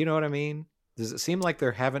that? Do you know what I mean? Does it seem like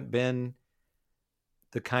there haven't been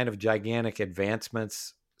the kind of gigantic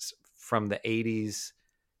advancements from the 80s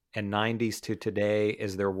and 90s to today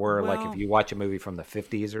as there were, like if you watch a movie from the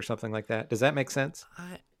 50s or something like that? Does that make sense?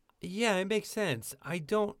 Yeah, it makes sense. I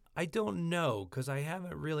don't know, because I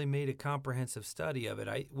haven't really made a comprehensive study of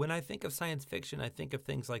it. When I think of science fiction, I think of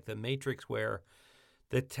things like The Matrix, where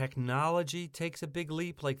the technology takes a big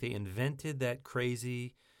leap. Like they invented that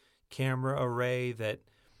crazy camera array that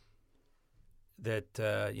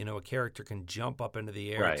a character can jump up into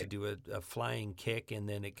the air to do a flying kick, and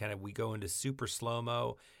then we go into super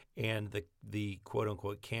slow-mo, and the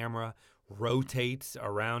quote-unquote camera rotates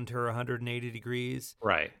around her 180 degrees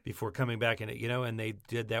before coming back in it, and they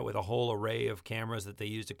did that with a whole array of cameras that they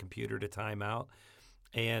used a computer to time out.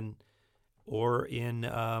 Or in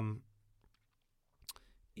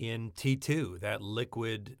T2, that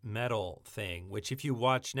liquid metal thing, which if you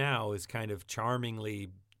watch now is kind of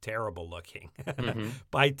charmingly terrible looking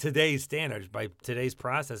by today's standards, by today's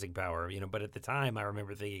processing power, but at the time I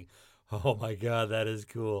remember thinking, oh my God, that is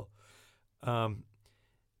cool.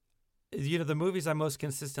 The movies I most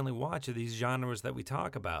consistently watch are these genres that we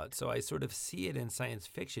talk about. So I sort of see it in science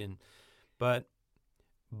fiction, but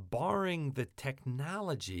barring the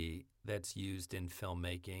technology that's used in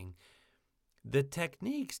filmmaking, the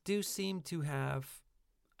techniques do seem to have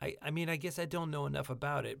I mean, I guess I don't know enough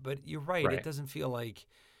about it, but you're right. Right. It doesn't feel like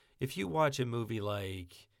if you watch a movie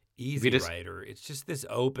like you Easy just- Rider, it's just this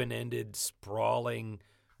open-ended, sprawling,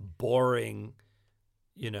 boring,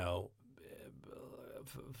 you know,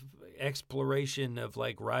 exploration of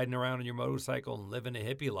like riding around on your motorcycle and living a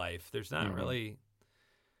hippie life. There's not really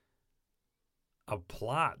a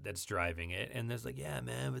plot that's driving it, and there's like, yeah,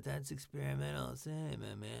 man, but that's experimental. Same,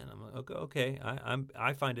 man. I'm like, okay.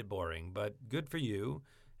 I find it boring, but good for you,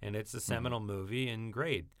 and it's a seminal movie, and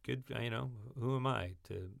great, good. You know, who am I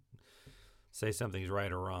to say something's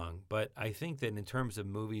right or wrong? But I think that in terms of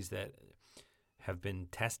movies that have been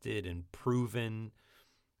tested and proven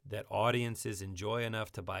that audiences enjoy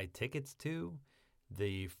enough to buy tickets to,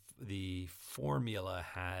 the formula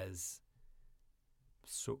has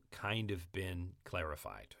kind of been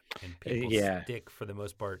clarified, and people stick for the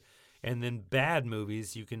most part. And then bad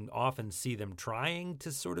movies, you can often see them trying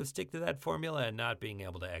to sort of stick to that formula and not being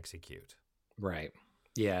able to execute. Right.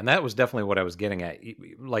 Yeah, and that was definitely what I was getting at.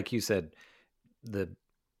 Like you said,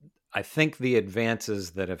 I think the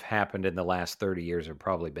advances that have happened in the last 30 years have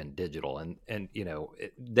probably been digital, and you know,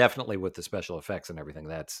 definitely with the special effects and everything,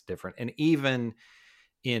 that's different. And even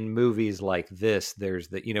in movies like this, there's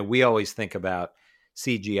we always think about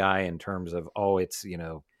CGI in terms of, it's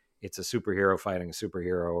a superhero fighting a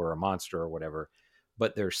superhero or a monster or whatever.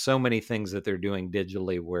 But there's so many things that they're doing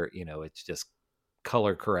digitally where, it's just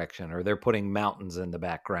color correction, or they're putting mountains in the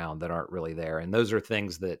background that aren't really there. And those are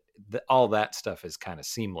things that all that stuff is kind of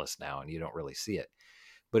seamless now, and you don't really see it.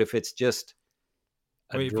 But if it's just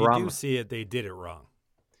if you do see it, they did it wrong.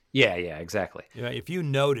 Yeah, exactly. If you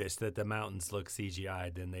notice that the mountains look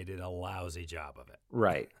CGI, then they did a lousy job of it.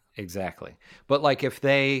 Right, exactly. But like if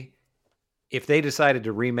they decided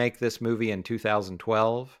to remake this movie in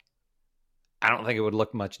 2012, I don't think it would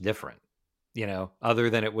look much different. Other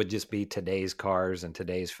than it would just be today's cars and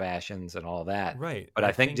today's fashions and all that. Right. But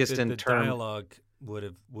I think just that in the terms, dialogue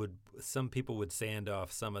would some people would sand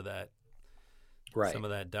off some of that, right? Some of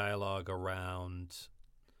that dialogue around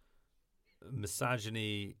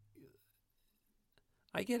misogyny.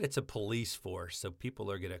 I get it's a police force, so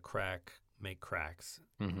people are gonna make cracks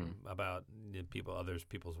about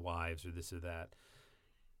people's wives or this or that.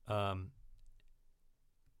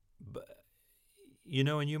 But.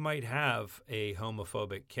 And you might have a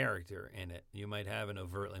homophobic character in it. You might have an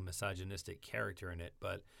overtly misogynistic character in it,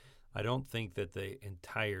 but I don't think that the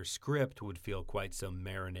entire script would feel quite so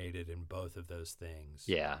marinated in both of those things.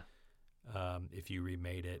 Yeah. If you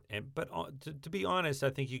remade it. But to be honest,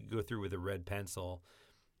 I think you could go through with a red pencil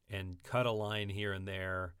and cut a line here and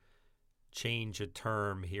there, change a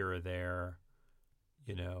term here or there,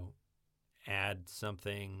 add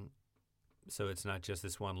something so it's not just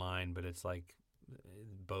this one line, but it's like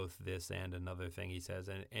both this and another thing he says,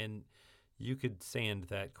 and you could sand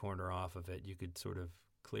that corner off of it. You could sort of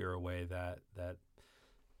clear away that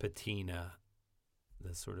patina,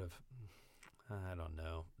 the sort of, I don't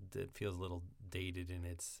know, it feels a little dated in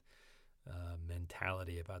its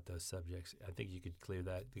mentality about those subjects. I think you could clear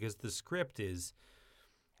that because the script is,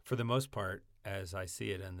 for the most part, as I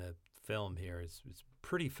see it in the film here, it's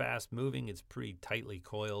pretty fast moving. It's pretty tightly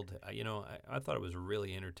coiled. I thought it was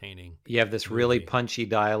really entertaining. You have this really punchy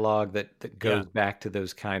dialogue that goes back to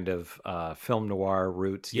those kind of film noir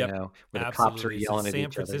roots, where the cops are yelling at each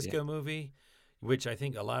other. San Francisco movie, which I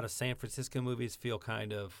think a lot of San Francisco movies feel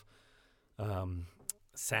kind of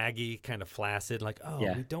saggy, kind of flaccid, like,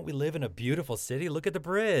 don't we live in a beautiful city? Look at the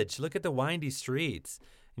bridge. Look at the windy streets.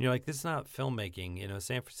 And you're like, this is not filmmaking.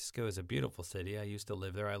 San Francisco is a beautiful city. I used to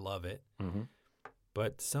live there. I love it. Mm-hmm.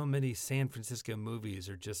 But so many San Francisco movies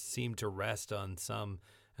just seem to rest on some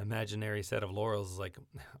imaginary set of laurels. Like,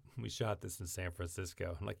 we shot this in San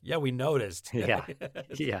Francisco. I'm like, yeah, we noticed. Yeah.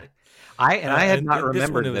 I had not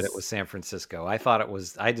remembered that it was San Francisco. I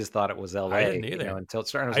just thought it was LA. I didn't either. Until it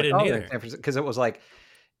started. I didn't either. Because it was like,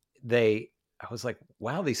 I was like,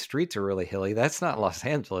 wow, these streets are really hilly. That's not Los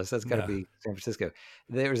Angeles. That's got to be San Francisco.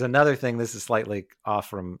 There's another thing. This is slightly off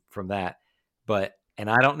from that, and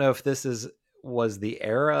I don't know if this was the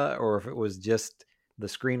era or if it was just the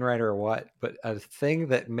screenwriter or what, but a thing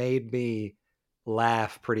that made me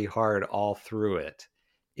laugh pretty hard all through it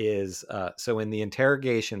is, so in the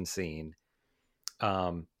interrogation scene,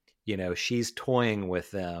 she's toying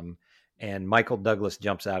with them. And Michael Douglas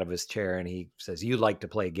jumps out of his chair and he says, "You like to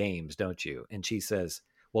play games, don't you?" And she says,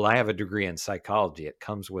 "Well, I have a degree in psychology. It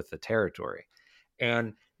comes with the territory."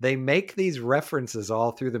 And they make these references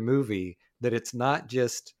all through the movie that it's not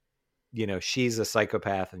just, she's a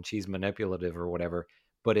psychopath and she's manipulative or whatever,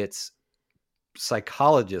 but it's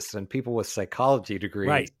psychologists and people with psychology degrees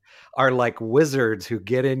Right. are like wizards who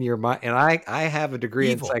get in your mind. And I have a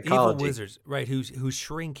degree in psychology. Evil wizards, right? Who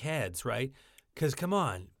shrink heads, right? Because come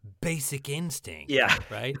on, Basic Instinct, Yeah.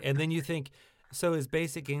 right? And then you think, so is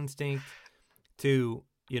Basic Instinct to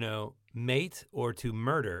mate or to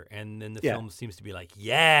murder? And then the film seems to be like,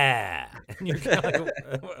 yeah, and you're kind of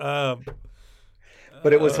like,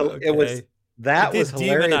 but it was okay. it was that it was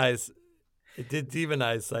hilarious. It did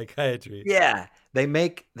demonize psychiatry. Yeah, they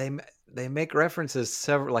make references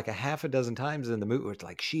several, like a half a dozen times in the movie. Where it's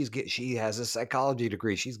like she has a psychology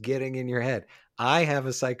degree. She's getting in your head. I have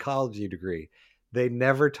a psychology degree. They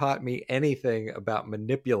never taught me anything about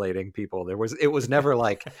manipulating people. It was never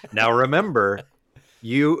like, now remember,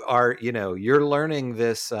 you are, you're learning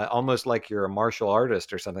this almost like you're a martial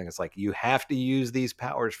artist or something. It's like, you have to use these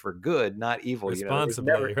powers for good, not evil.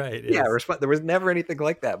 Responsibly, right? Yeah, there was never anything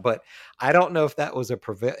like that. But I don't know if that was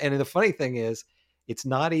and the funny thing is, it's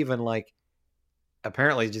not even like,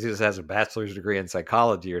 apparently she just has a bachelor's degree in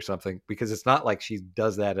psychology or something, because it's not like she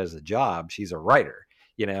does that as a job. She's a writer,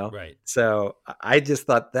 Right. So I just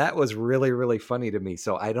thought that was really, really funny to me.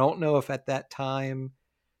 So I don't know if at that time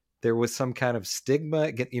there was some kind of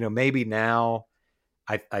stigma, maybe now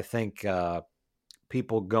I think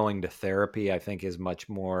people going to therapy, I think is much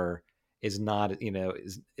more, is not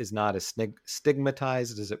as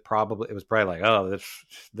stigmatized as it was probably like, oh,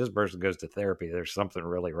 this person goes to therapy, there's something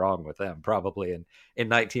really wrong with them, probably in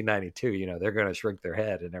 1992, they're going to shrink their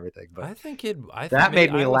head and everything. But that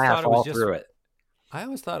made me laugh all through it. I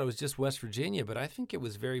always thought it was just West Virginia, but I think it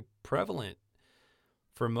was very prevalent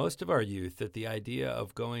for most of our youth, that the idea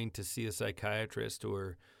of going to see a psychiatrist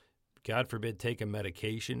or, God forbid, take a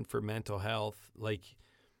medication for mental health, like,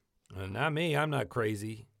 not me, I'm not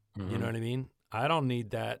crazy. Mm-hmm. You know what I mean? I don't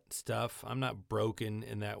need that stuff. I'm not broken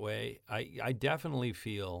in that way. I definitely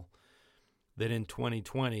feel that in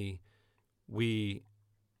 2020, we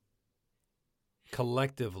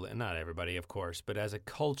collectively, not everybody, of course, but as a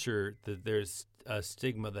culture, that there's a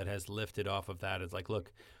stigma that has lifted off of that. It's like,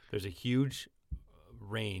 look, there's a huge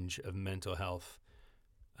range of mental health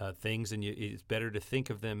things, and it's better to think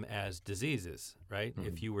of them as diseases, right? Mm-hmm.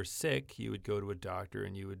 If you were sick, you would go to a doctor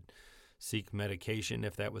and you would seek medication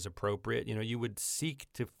if that was appropriate. You would seek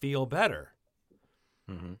to feel better.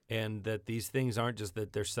 Mm-hmm. And that these things aren't just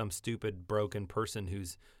that there's some stupid broken person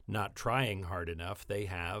who's not trying hard enough. They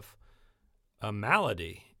have a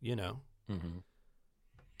malady, Mm-hmm.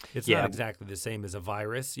 It's not exactly the same as a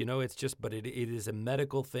virus, it's just, but it is a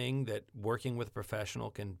medical thing that working with a professional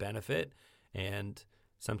can benefit, and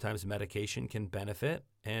sometimes medication can benefit.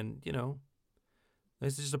 And,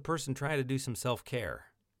 this is just a person trying to do some self-care.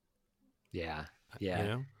 Yeah.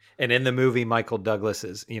 Yeah. And in the movie, Michael Douglas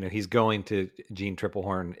is, he's going to, Jeanne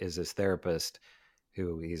Tripplehorn is his therapist,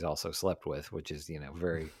 who he's also slept with, which is,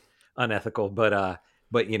 very unethical, but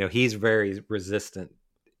he's very resistant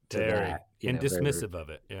to that. And dismissive of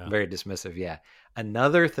it. Yeah. Very dismissive. Yeah.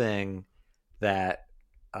 Another thing that,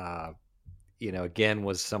 again,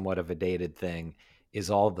 was somewhat of a dated thing is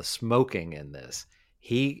all the smoking in this.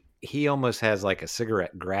 He almost has like a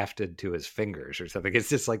cigarette grafted to his fingers or something. It's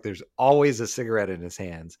just like there's always a cigarette in his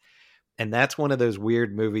hands. And that's one of those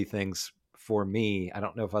weird movie things for me. I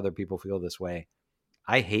don't know if other people feel this way.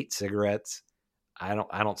 I hate cigarettes. I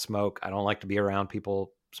don't smoke. I don't like to be around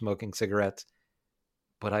people smoking cigarettes.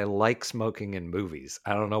 But I like smoking in movies.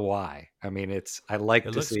 I don't know why. I mean, it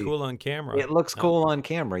looks cool on camera. It looks cool on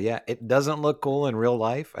camera. Yeah. It doesn't look cool in real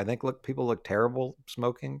life. I think people look terrible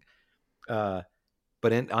smoking. But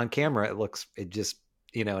on camera, it just,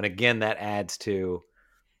 and again, that adds to,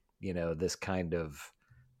 this kind of,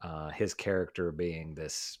 his character being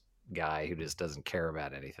this guy who just doesn't care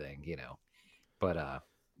about anything, but,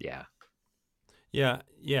 yeah. Yeah.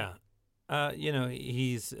 Yeah.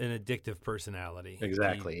 He's an addictive personality.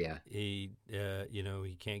 Exactly. He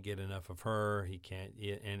can't get enough of her.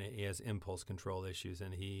 And he has impulse control issues.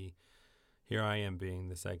 And here I am being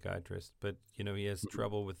the psychiatrist, but he has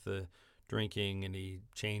trouble with the drinking, and he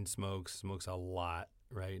chain smokes a lot,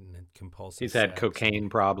 right? And compulsive. He's had cocaine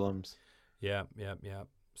problems. Yeah.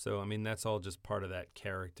 So, I mean, that's all just part of that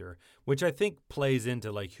character, which I think plays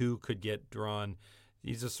into like who could get drawn.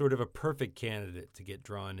 He's a sort of a perfect candidate to get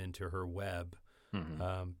drawn into her web,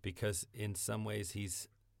 because in some ways he's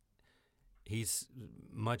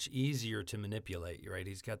much easier to manipulate, right?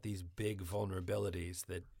 He's got these big vulnerabilities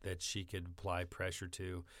that she could apply pressure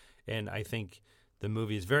to, and I think the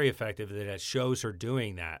movie is very effective that it shows her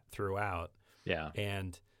doing that throughout. Yeah,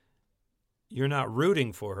 and you're not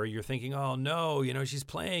rooting for her. You're thinking, oh no, she's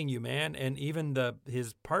playing you, man. And even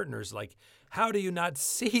his partner's like, how do you not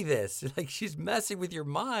see this? Like, she's messing with your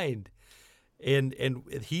mind. and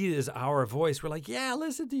he is our voice. We're like, yeah,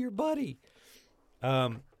 listen to your buddy.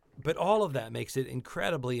 But all of that makes it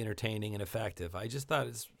incredibly entertaining and effective. I just thought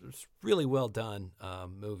it's really well done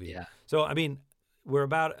movie. Yeah. So, I mean, we're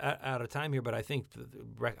about out of time here, but I think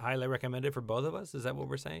highly recommended for both of us. Is that what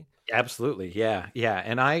we're saying? Absolutely. Yeah. Yeah.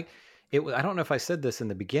 And I don't know if I said this in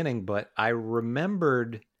the beginning, but I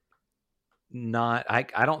remembered I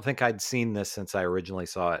don't think I'd seen this since I originally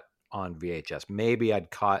saw it on VHS. Maybe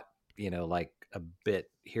I'd caught, like a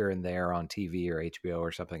bit here and there on TV or HBO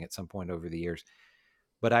or something at some point over the years.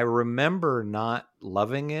 But I remember not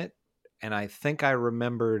loving it. And I think I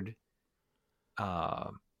remembered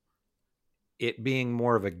it being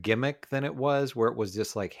more of a gimmick than it was, where it was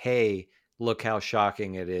just like, hey, look how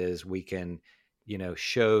shocking it is. We can,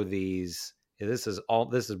 show these. This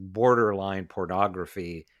is borderline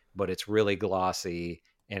pornography, but it's really glossy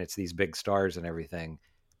and it's these big stars and everything.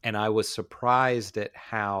 And I was surprised at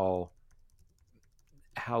how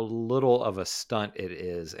little of a stunt it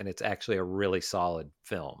is, and it's actually a really solid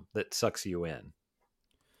film that sucks you in.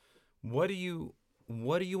 What do you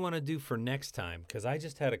want to do for next time? Because I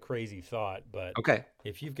just had a crazy thought, but okay,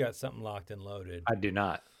 if you've got something locked and loaded, I do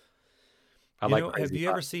not. Have you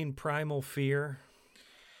ever seen Primal Fear?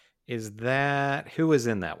 Who is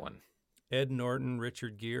in that one? Ed Norton,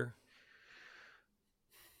 Richard Gere.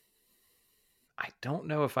 I don't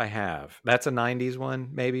know if I have. That's a 90s one,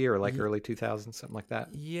 maybe, or like early 2000s, something like that.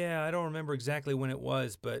 Yeah, I don't remember exactly when it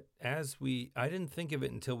was, but I didn't think of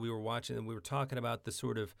it until we were watching and we were talking about the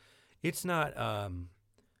sort of, it's not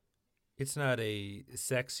a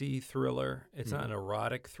sexy thriller. It's not an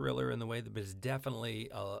erotic thriller in the way that, but it's definitely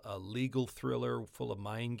a legal thriller full of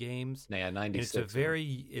mind games. Yeah, 96.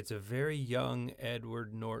 It's a very young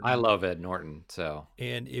Edward Norton. I love Ed Norton, so.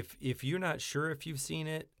 And if you're not sure if you've seen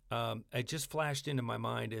it, it just flashed into my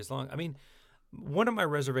mind one of my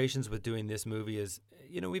reservations with doing this movie is,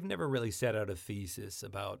 we've never really set out a thesis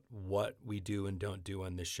about what we do and don't do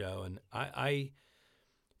on this show. And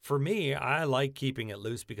for me, I like keeping it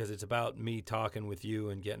loose because it's about me talking with you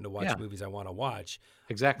and getting to watch movies I want to watch.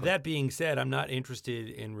 Exactly. That being said, I'm not interested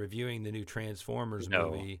in reviewing the new Transformers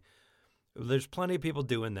movie. There's plenty of people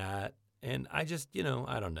doing that. And I just,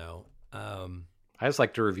 I don't know. I just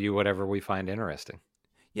like to review whatever we find interesting.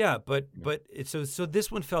 Yeah, but so this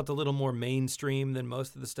one felt a little more mainstream than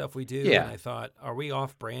most of the stuff we do. Yeah. And I thought, are we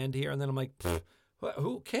off brand here? And then I'm like,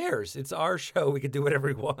 who cares? It's our show. We can do whatever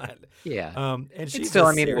we want. Yeah. And she's still,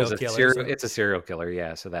 it's a serial killer.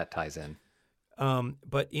 Yeah. So that ties in.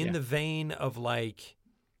 But in the vein of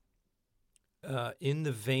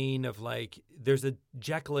there's a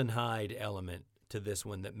Jekyll and Hyde element to this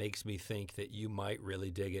one that makes me think that you might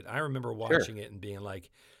really dig it. I remember watching it and being like,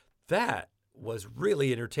 that was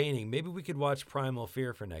really entertaining. Maybe we could watch Primal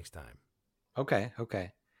Fear for next time. Okay.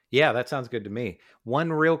 Yeah, that sounds good to me.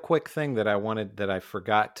 One real quick thing that I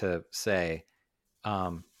forgot to say,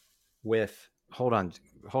 hold on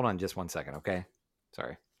just 1 second. Okay.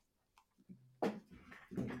 Sorry. You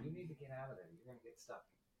need to get out of there. You're going to get stuck.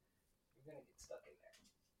 You're going to get stuck in there.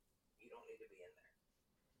 You don't need to be in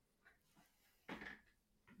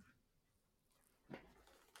there.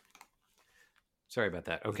 Sorry about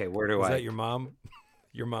that. Okay, where do Is that your mom?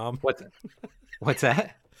 Your mom? What's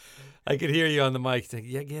that? I could hear you on the mic saying,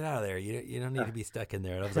 "Yeah, get out of there. You don't need to be stuck in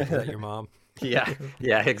there." And I was like, "Is that your mom?" Yeah,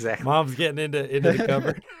 exactly. Mom's getting into the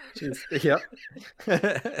cupboard. Yep.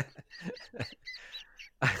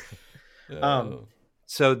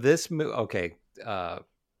 So this movie. Okay. I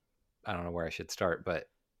don't know where I should start, but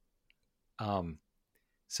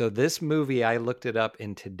so this movie, I looked it up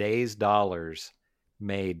in today's dollars,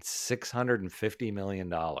 made $650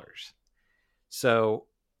 million. So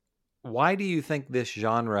why do you think this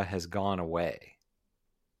genre has gone away?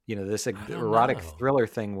 This erotic thriller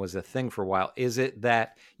thing was a thing for a while. Is it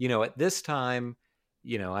that, at this time,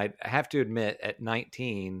 I have to admit at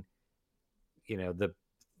 19,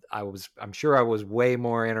 I'm sure I was way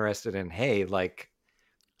more interested in, hey, like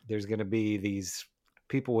there's going to be these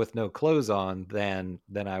people with no clothes on than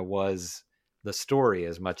I was the story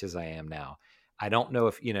as much as I am now. I don't know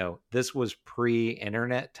if, this was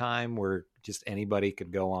pre-internet time where just anybody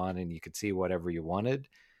could go on and you could see whatever you wanted.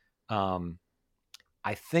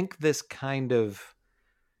 I think this kind of,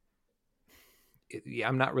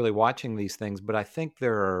 I'm not really watching these things, but I think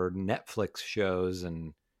there are Netflix shows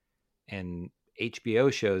and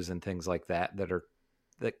HBO shows and things like that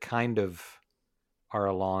that kind of are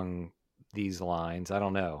along these lines. I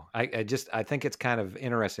don't know. I think it's kind of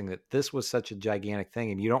interesting that this was such a gigantic thing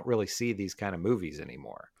and you don't really see these kind of movies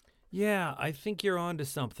anymore. Yeah, I think you're onto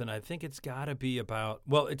something. I think it's got to be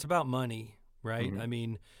it's about money, right? Mm-hmm. I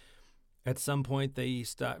mean, at some point they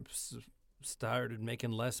stopped, started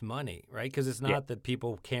making less money, right? Because it's not that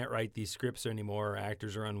people can't write these scripts anymore, or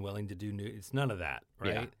actors are unwilling to do new. It's none of that,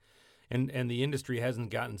 right? And the industry hasn't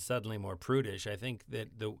gotten suddenly more prudish. I think that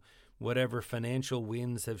whatever financial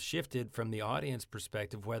winds have shifted from the audience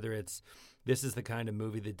perspective, whether it's this is the kind of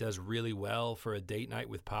movie that does really well for a date night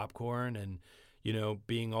with popcorn and, you know,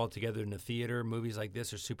 being all together in a theater. Movies like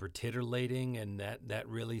this are super titillating, and that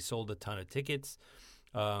really sold a ton of tickets.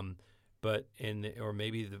 Or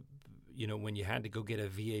maybe when you had to go get a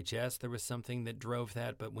VHS, there was something that drove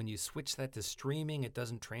that. But when you switch that to streaming, it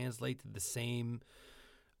doesn't translate to the same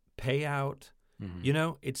payout. You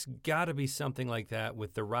know, it's got to be something like that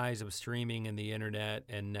with the rise of streaming and the internet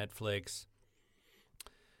and Netflix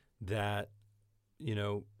that, you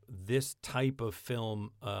know, this type of film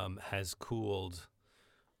has cooled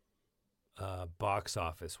box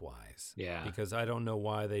office wise. Yeah. Because I don't know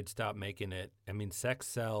why they'd stop making it. I mean, sex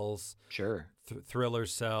sells. Sure.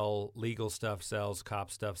 Thrillers sell. Legal stuff sells. Cop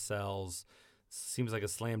stuff sells. Seems like a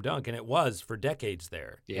slam dunk. And it was for decades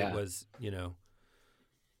there. Yeah. It was,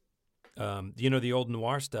 the old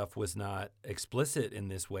noir stuff was not explicit in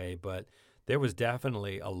this way, but there was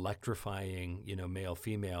definitely electrifying,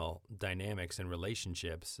 male-female dynamics and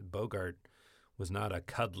relationships. Bogart was not a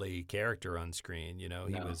cuddly character on screen. He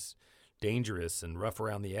was dangerous and rough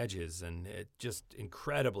around the edges and just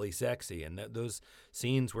incredibly sexy. And those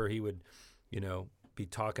scenes where he would, be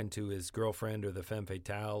talking to his girlfriend or the femme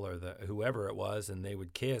fatale or whoever it was, and they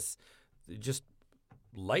would kiss, just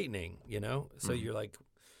lightning, So you're like,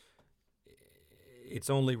 it's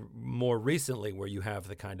only more recently where you have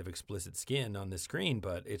the kind of explicit skin on the screen,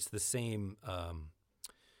 but it's the same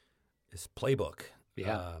it's playbook.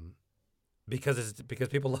 Yeah. Because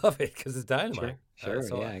people love it because it's dynamite. Sure.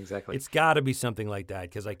 Yeah, exactly. It's got to be something like that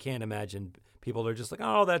because I can't imagine people are just like,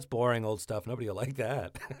 oh, that's boring old stuff. Nobody will like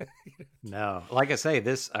that. No. Like I say,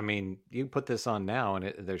 you put this on now and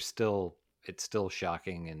it's still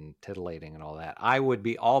shocking and titillating and all that.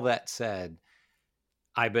 All that said,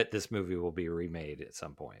 I bet this movie will be remade at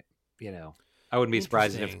some point. I wouldn't be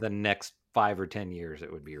surprised if the next 5 or 10 years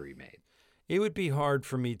it would be remade. It would be hard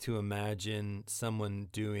for me to imagine someone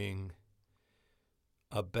doing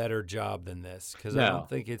a better job than this because I don't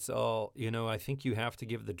think it's all, I think you have to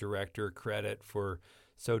give the director credit for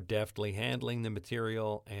so deftly handling the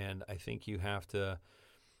material, and I think you have to,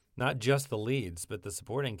 not just the leads, but the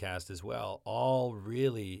supporting cast as well, all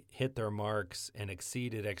really hit their marks and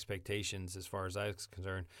exceeded expectations as far as I was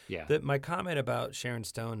concerned. Yeah. My comment about Sharon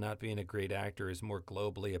Stone not being a great actor is more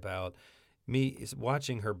globally about me is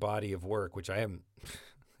watching her body of work, which I haven't.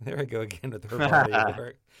 There I go again with her body of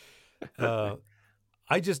work.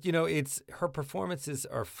 I just, it's her performances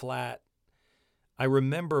are flat. I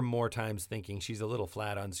remember more times thinking she's a little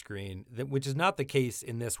flat on screen, which is not the case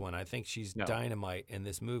in this one. I think she's dynamite in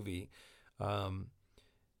this movie. But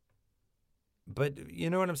you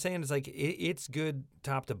know what I'm saying? It's like it's good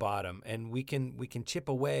top to bottom, and we can chip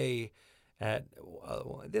away at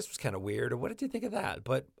this was kind of weird, or what did you think of that?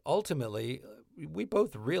 But ultimately, we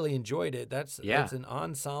both really enjoyed it. That's an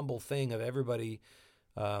ensemble thing of everybody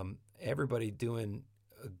doing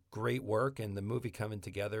great work, and the movie coming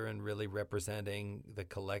together and really representing the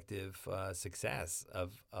collective success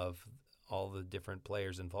of all the different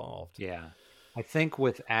players involved. Yeah. I think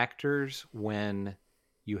with actors, when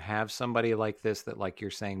you have somebody like this that, like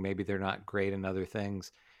you're saying, maybe they're not great in other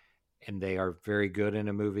things and they are very good in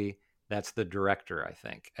a movie, that's the director, I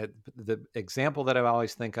think. The example that I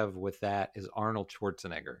always think of with that is Arnold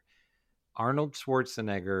Schwarzenegger. Arnold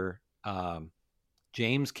Schwarzenegger,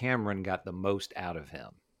 James Cameron got the most out of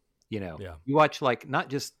him. You watch like not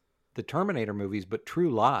just the Terminator movies, but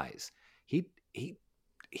True Lies. He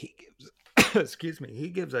gives excuse me, he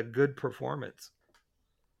gives a good performance.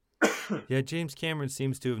 Yeah, James Cameron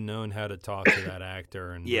seems to have known how to talk to that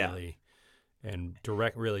actor and really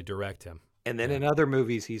direct him. And then in other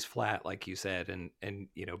movies he's flat, like you said, and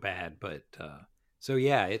bad. But so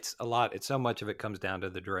yeah, it's a lot. It's so much of it comes down to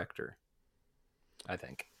the director, I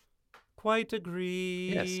think. Quite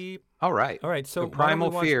agree. Yes. All right. So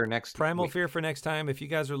Primal Fear next Primal week. Fear for next time. If you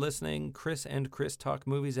guys are listening, Chris Talk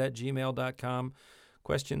Movies @gmail.com.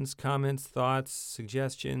 Questions, comments, thoughts,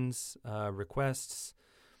 suggestions, requests.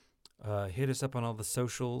 Hit us up on all the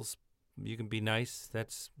socials. You can be nice.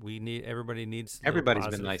 Everybody needs Everybody's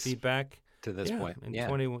been nice feedback to this point.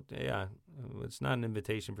 It's not an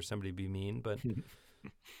invitation for somebody to be mean, but what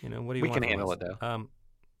do you want? We can handle it though.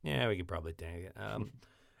 We can probably dang it.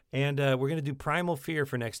 And we're going to do Primal Fear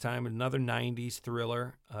for next time, another 90s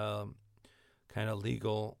thriller, kind of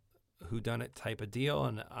legal whodunit type of deal.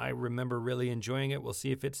 And I remember really enjoying it. We'll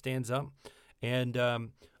see if it stands up. And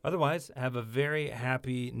otherwise, have a very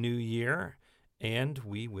happy new year, and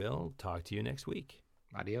we will talk to you next week.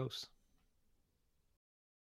 Adios.